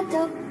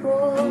tatakbo,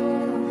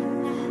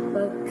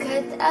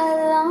 pagkat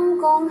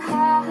alam kong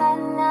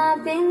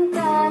hahanapin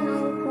ka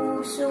ng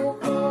puso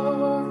ko.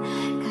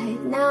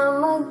 Kahit na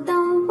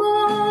magtampo,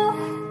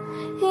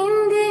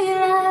 hindi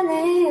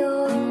lalayo,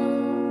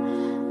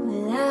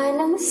 wala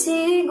nang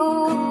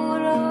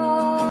siguro.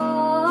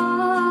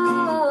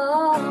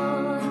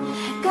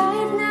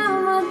 Kahit na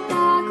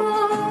magtago,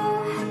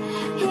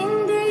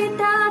 hindi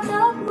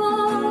tatakbo,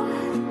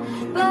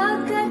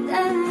 pagkat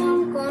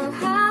alam kong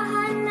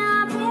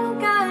hahanapin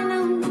ka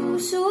ng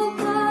puso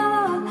ko.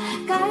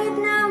 Kahit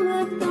na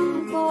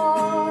magtampo,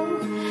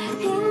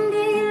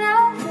 hindi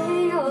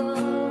lalayo,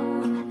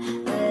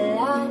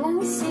 wala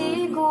nang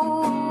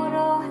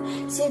siguro,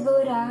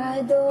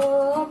 sigurado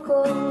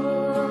ko.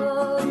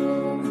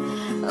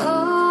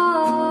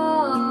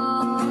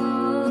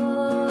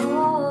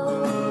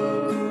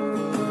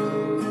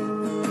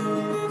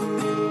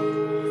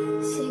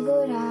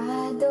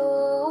 Sigurado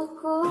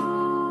ko.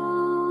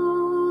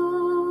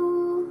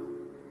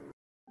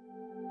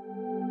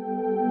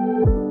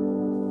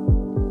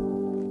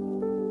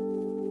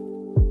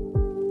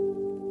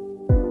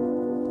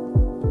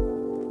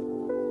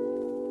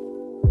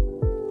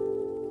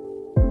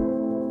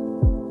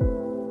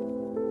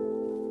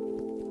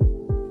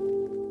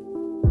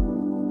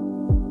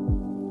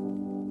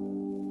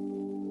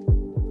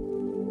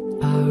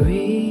 I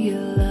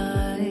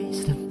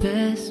realize the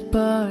best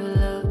part of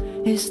love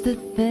is the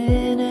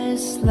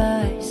thinnest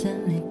slice,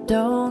 and it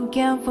don't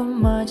count for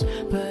much,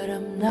 but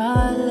I'm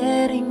not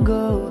letting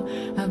go.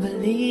 I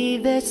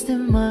believe that's too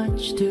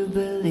much to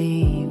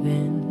believe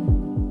in.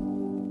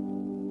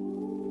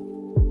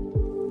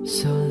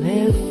 So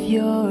lift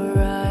your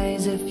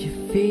eyes if you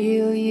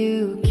feel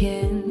you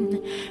can.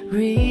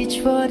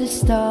 Reach for the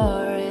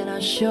star and I'll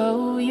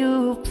show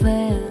you a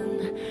plan.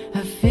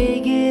 I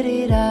figured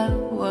it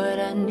out, what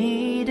I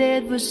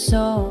needed was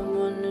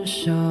someone to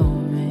show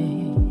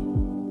me.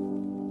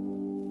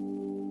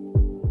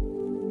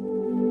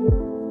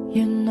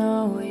 You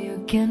know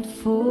you can't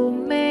fool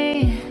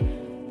me,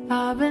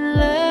 I've been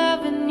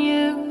loving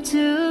you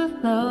too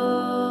long.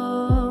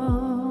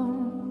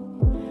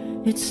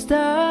 It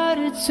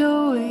started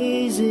so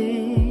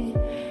easy,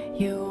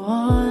 you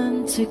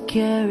want to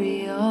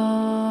carry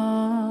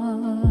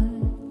on.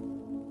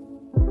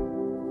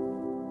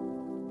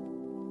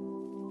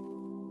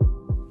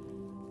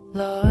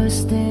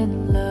 Lost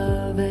in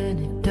love and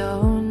I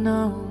don't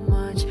know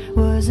much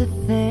was a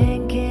thing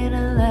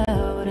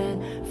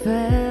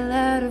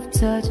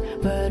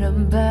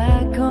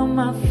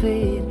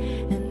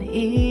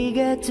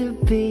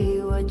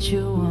what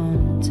you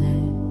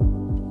wanted.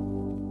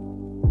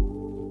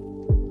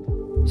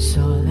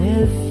 So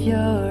lift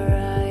your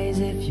eyes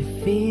if you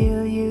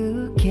feel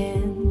you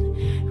can.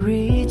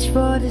 Reach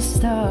for the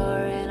star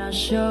and I'll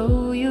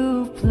show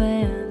you a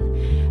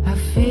plan. I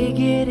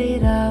figured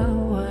it out,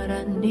 what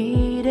I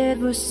needed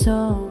was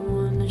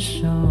someone to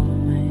show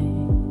me.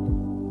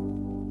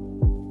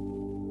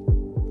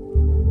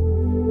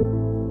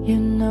 You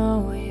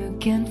know you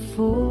can't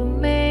fool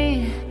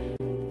me,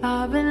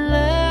 I've been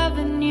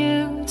loving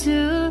you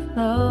too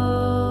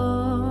long.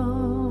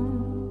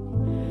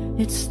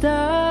 It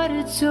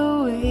started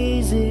so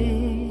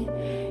easy,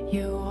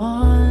 you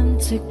want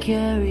to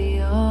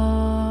carry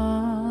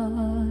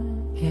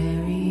on,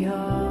 carry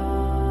on.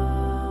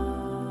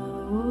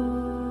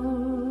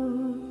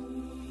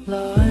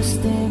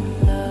 Lost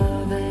in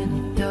love and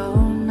you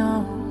don't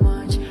know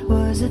much.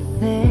 Was it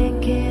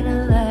thinking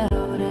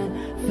aloud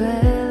and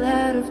fell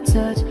out of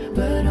touch?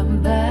 But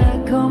I'm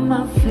back on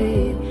my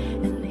feet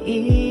and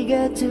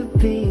eager to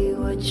be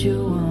what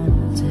you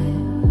wanted.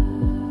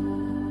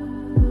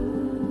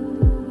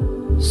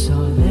 So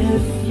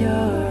lift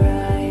your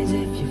eyes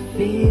if you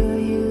feel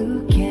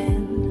you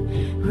can.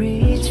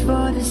 Reach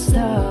for the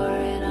star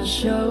and I'll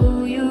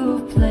show you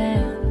a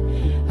plan.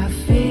 I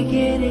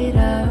figured it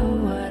out,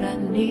 what I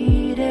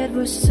needed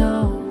was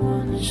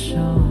someone to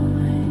show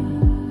me.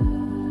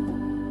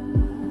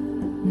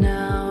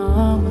 Now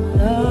I'm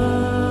lost,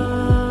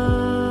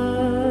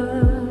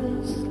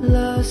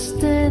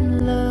 lost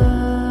in love,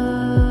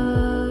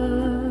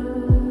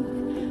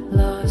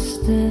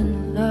 lost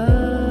in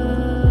love,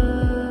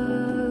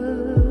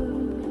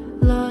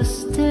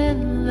 lost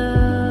in love.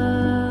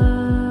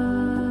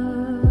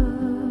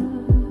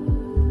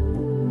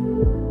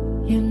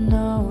 You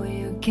know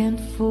you can't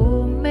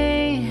fool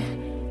me,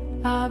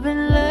 I've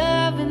been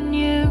loving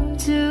you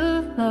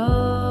too long.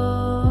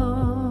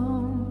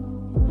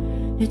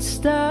 It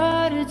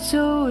started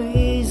so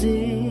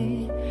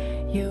easy,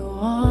 you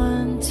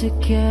want to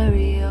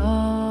carry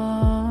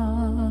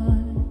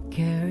on,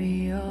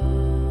 carry on.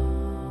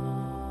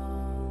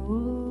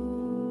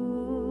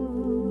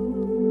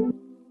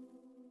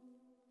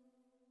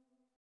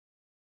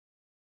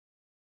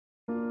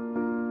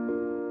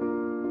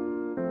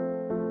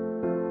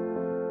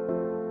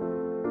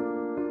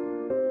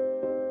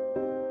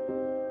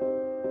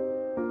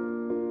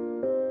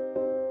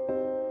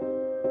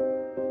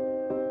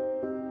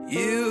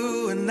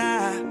 You and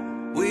I,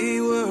 we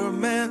were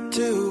meant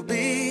to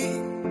be.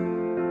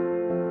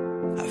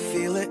 I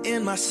feel it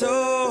in my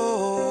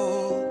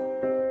soul,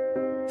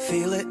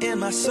 feel it in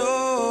my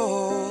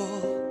soul.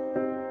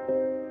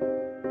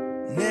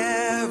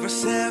 Never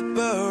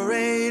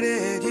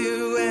separated,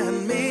 you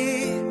and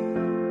me.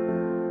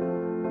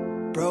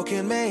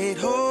 Broken made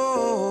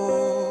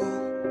whole,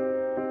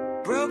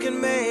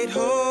 broken made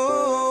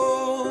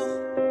whole.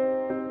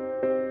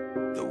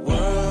 The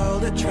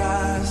world that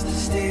tries to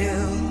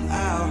steal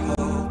our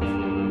hope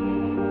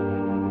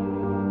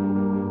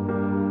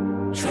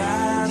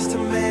tries to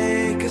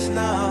make us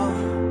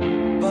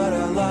numb, but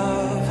our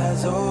love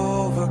has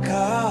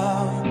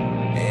overcome.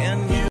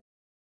 And you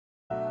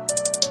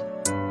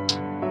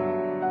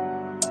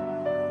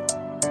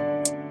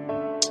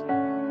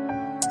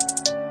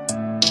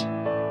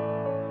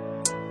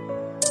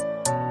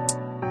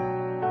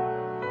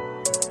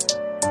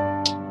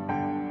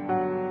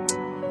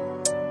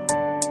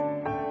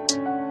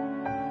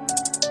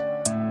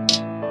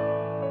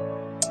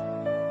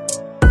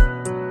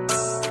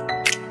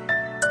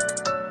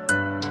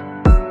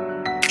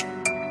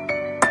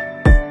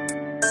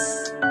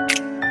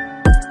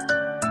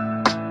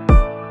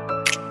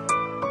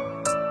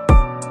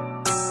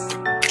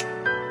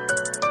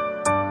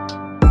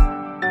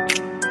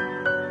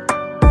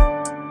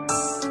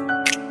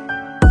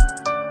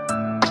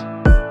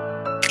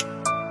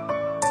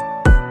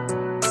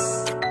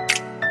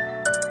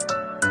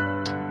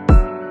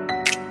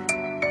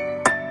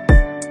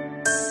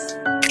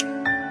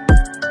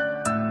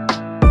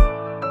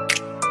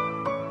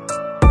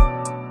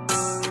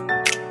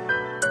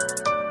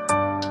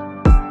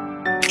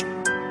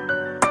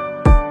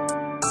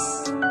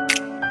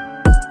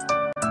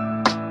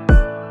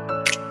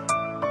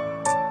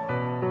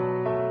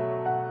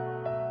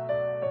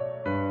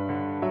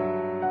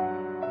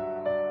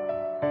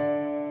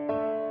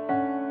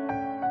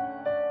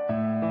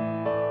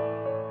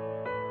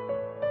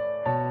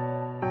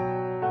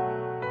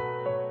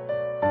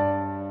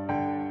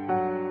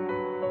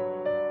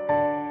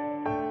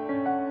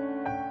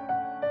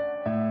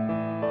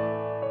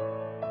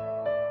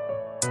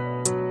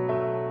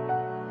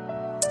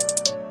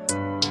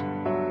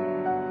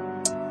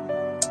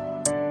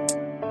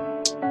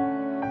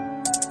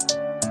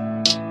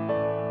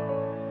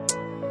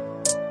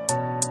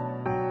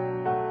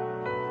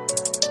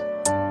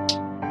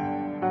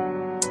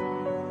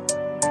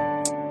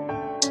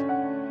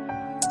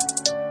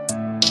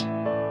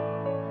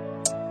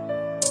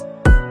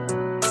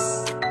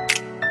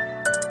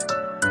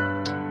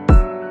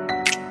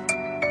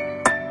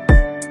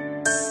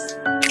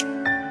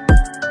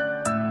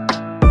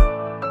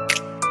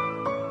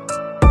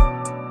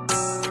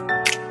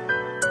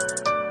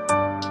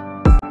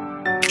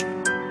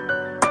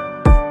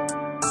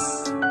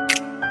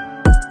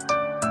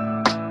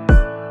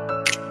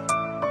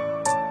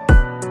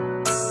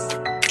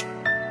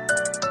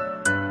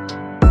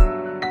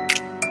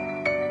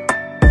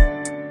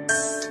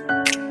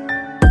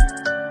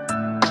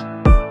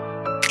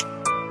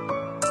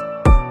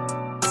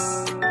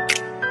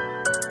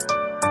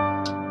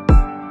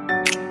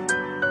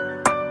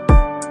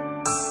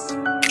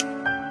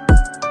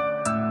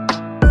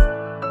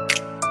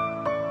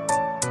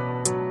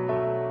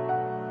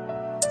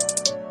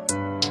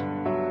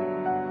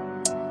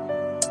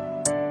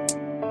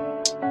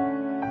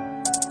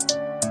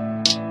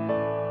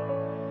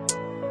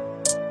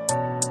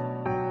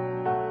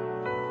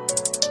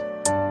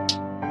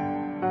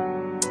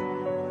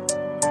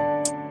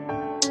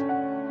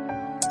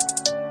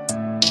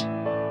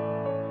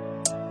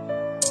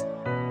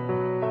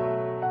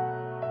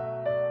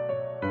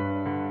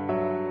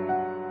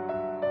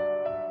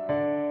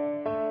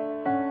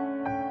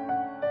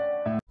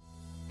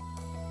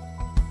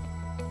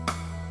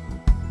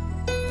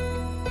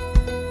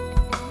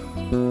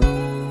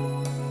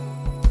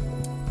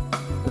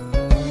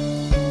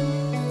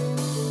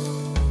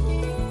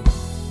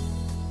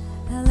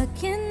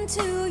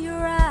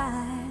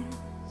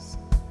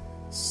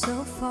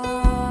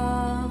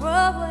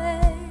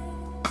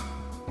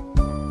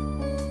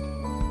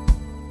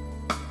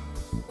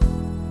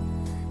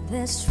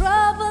there's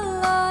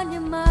trouble on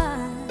your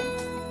mind,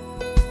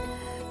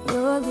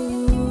 you're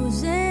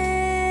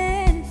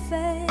losing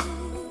faith.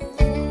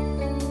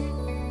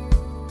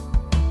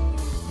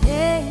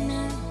 Hey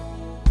now,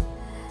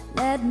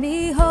 let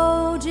me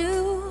hold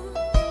you,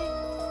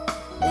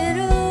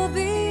 it'll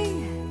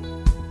be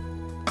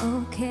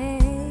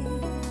okay.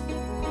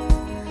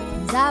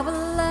 'Cause I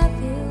will love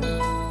you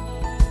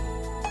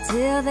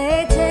till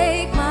they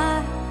take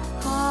my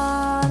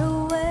heart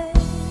away.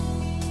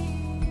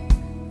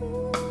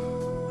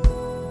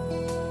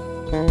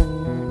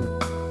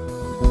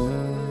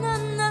 Na,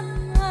 na,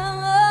 na.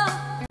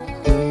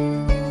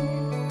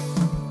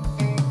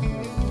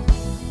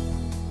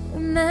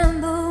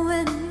 Remember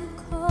when you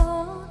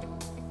called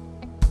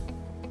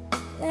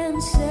and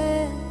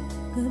said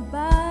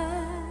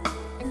goodbye?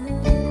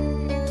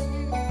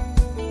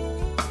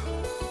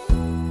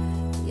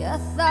 You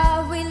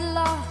thought we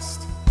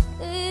lost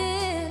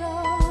it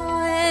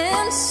all,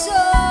 and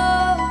so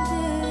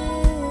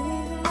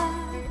did I.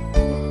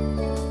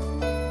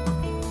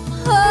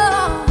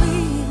 Oh,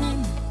 even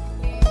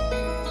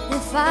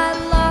if I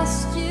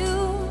lost you,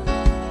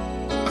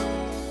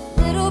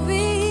 it'll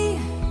be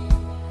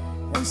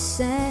the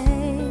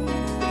same.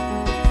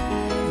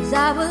 'Cause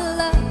I will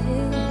love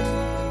you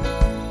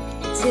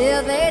till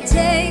they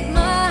take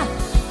my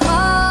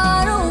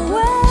heart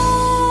away.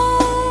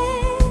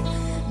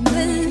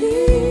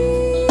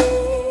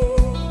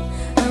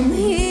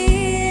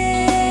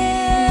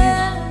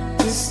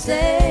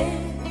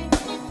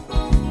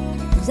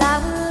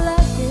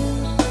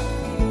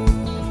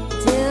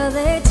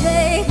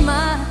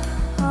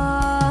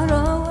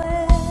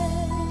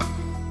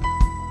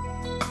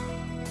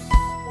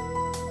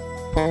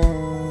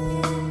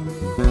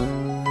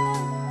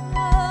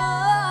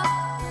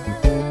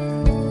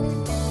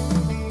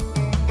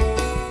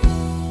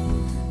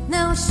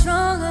 Now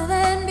stronger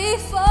than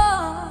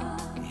before.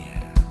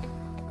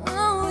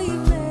 Oh, we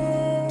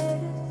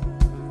made it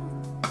through.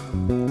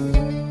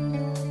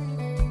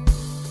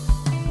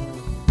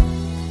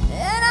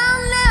 And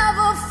I'll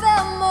never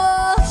feel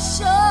more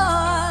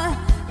sure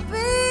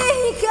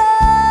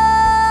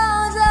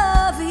because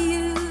of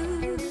you.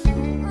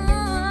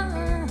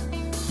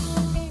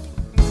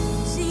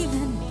 'Cause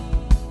even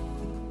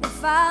if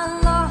I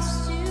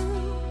lost you,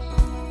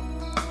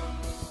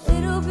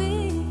 it'll be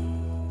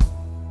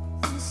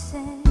the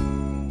same.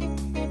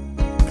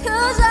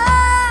 'Cause I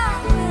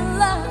will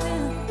love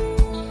you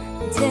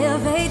till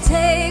they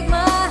take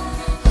my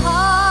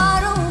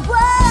heart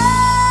away.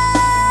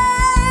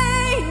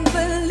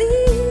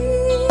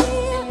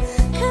 Believe,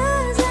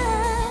 'cause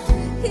I'm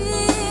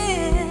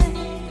here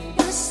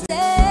to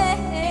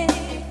stay.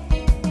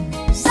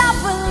 'Cause I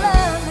will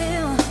love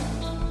you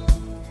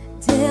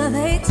till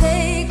they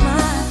take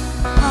my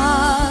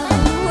heart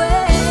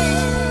away.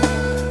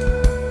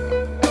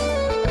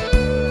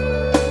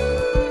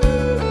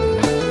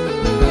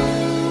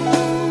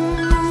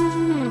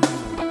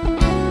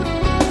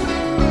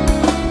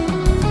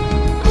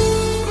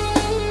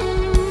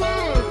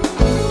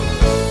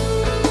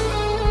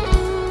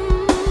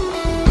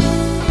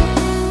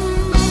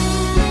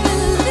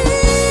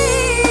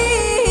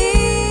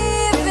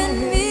 Believe in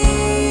me,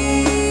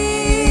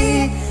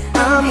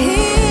 I'm here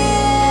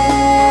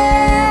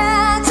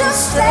to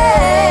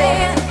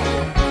stay.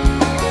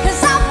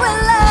 'Cause I will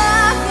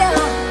love you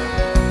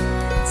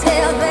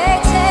till they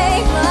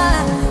take my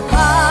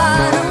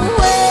heart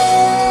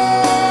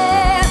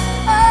away.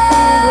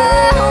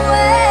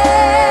 Away,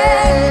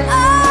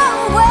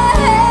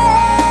 away.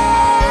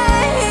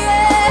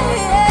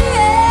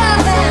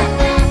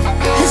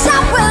 'Cause I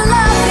will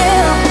love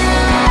you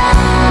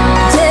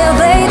till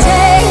they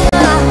take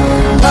my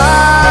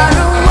heart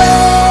away.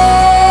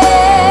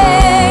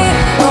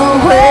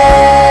 Away,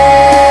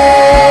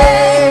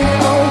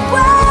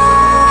 away.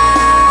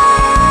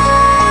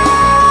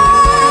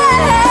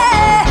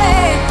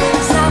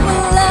 'Cause I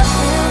will love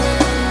you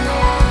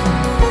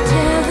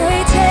till they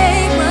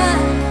take my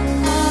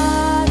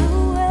heart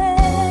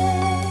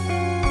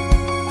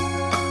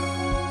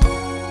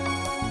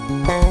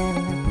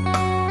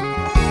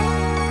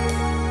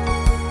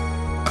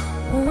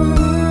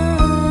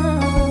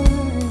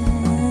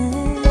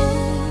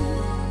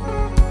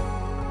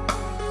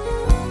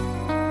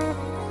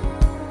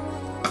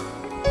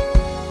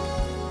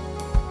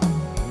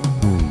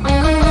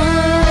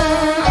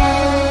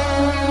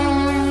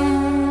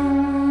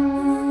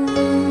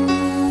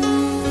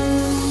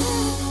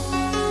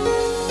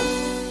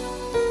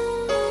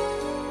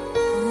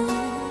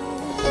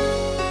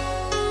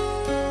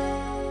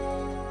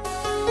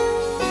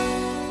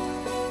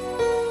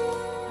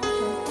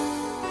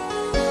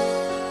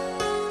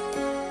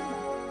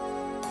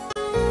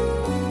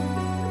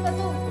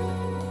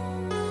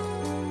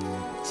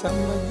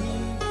Somebody.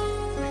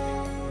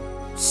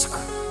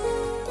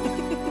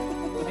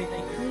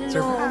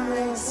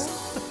 Surprise!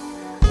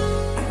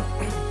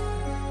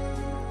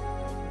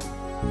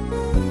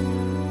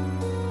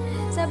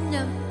 Sabi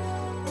niya,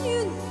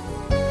 yun.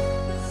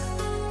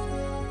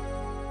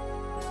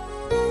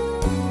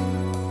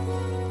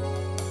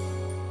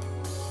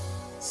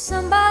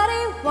 Somebody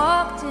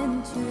walked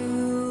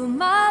into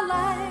my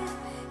life,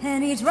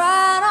 and he's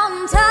right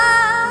on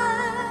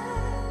time.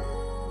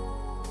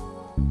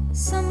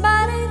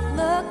 Somebody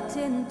looked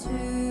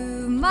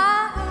into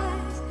my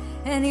eyes,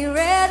 and he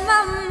read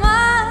my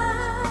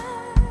mind.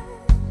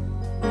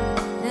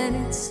 And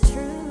it's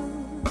true,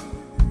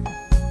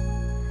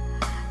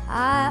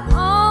 I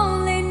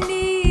only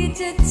need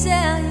to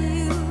tell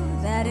you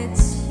that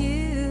it's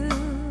you.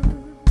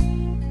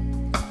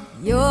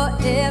 You're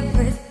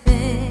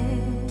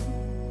everything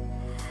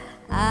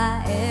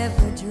I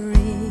ever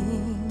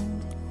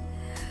dreamed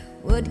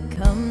would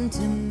come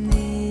to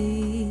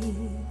me.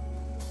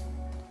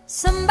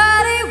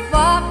 Somebody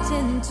walked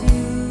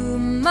into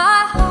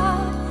my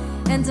heart,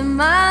 and to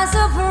my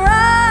surprise,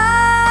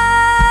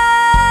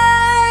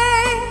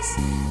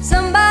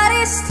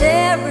 somebody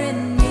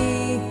staring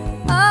me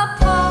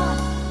apart,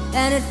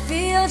 and it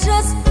feels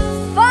just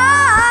fine.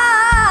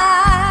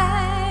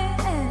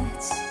 And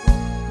it's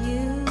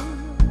you.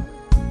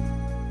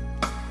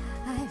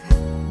 I've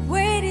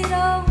waited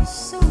oh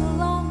so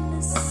long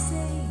to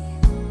say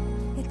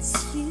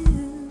it's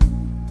you.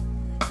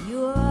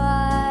 You're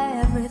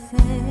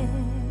everything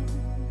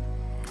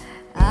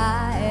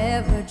I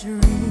ever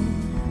dreamed.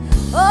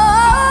 Oh,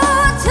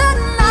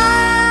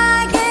 tonight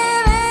I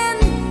give in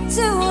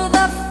to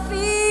the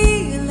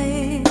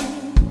feelings.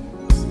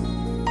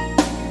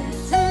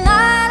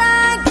 Tonight I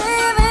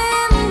give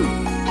in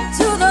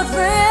to the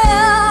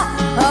thrill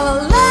of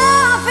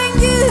loving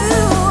you.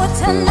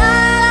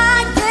 Tonight I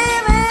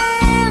give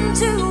in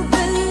to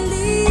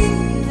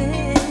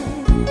believing.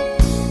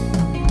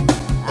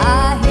 I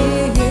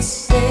hear you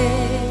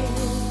say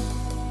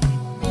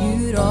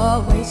you'd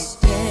always stay.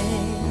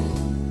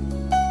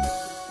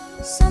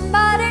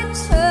 Somebody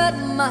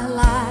turned my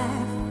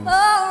life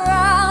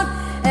around,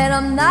 and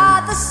I'm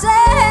not the same.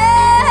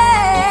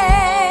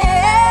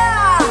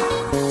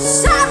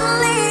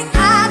 Suddenly I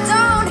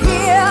don't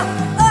hear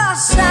a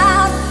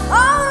sound,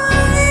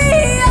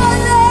 only your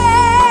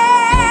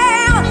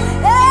name.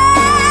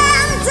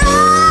 And I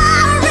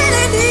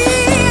really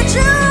need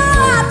you.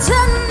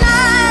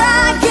 Tonight I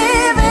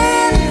give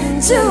in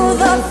to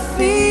the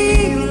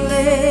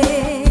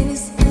feelings.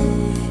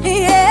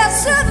 Yes,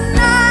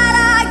 tonight I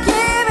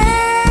give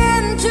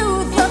in to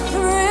the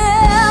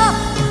thrill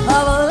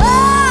of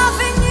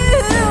loving you.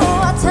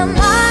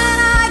 Tonight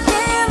I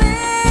give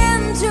in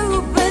to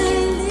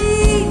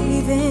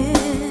believing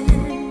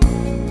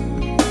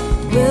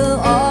we'll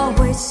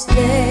always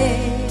stay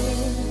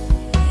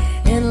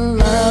in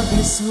love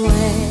this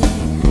way.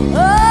 Oh,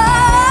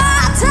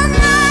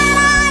 tonight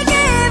I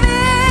give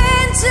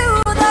in to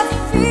the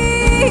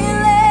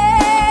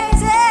feelings,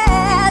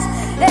 yes,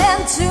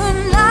 and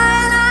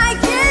tonight I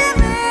give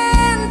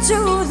in to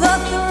the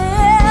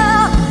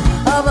thrill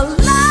of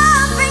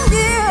loving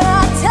you.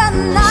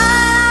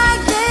 Tonight I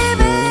give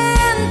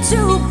in to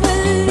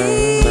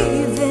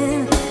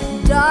believing,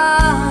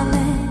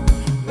 darling,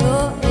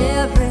 you're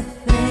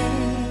everything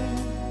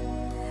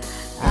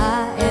I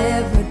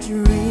ever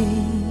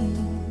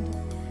dreamed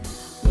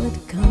would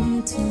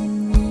come to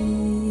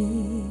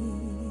me.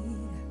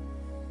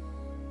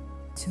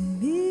 To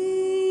me.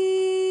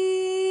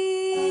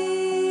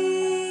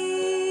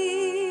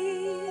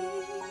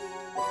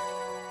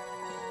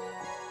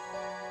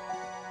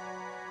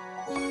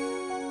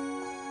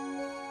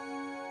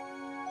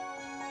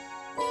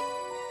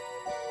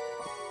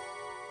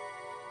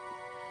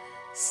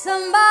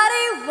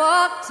 Somebody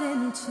walked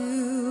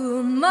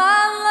into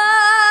my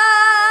life,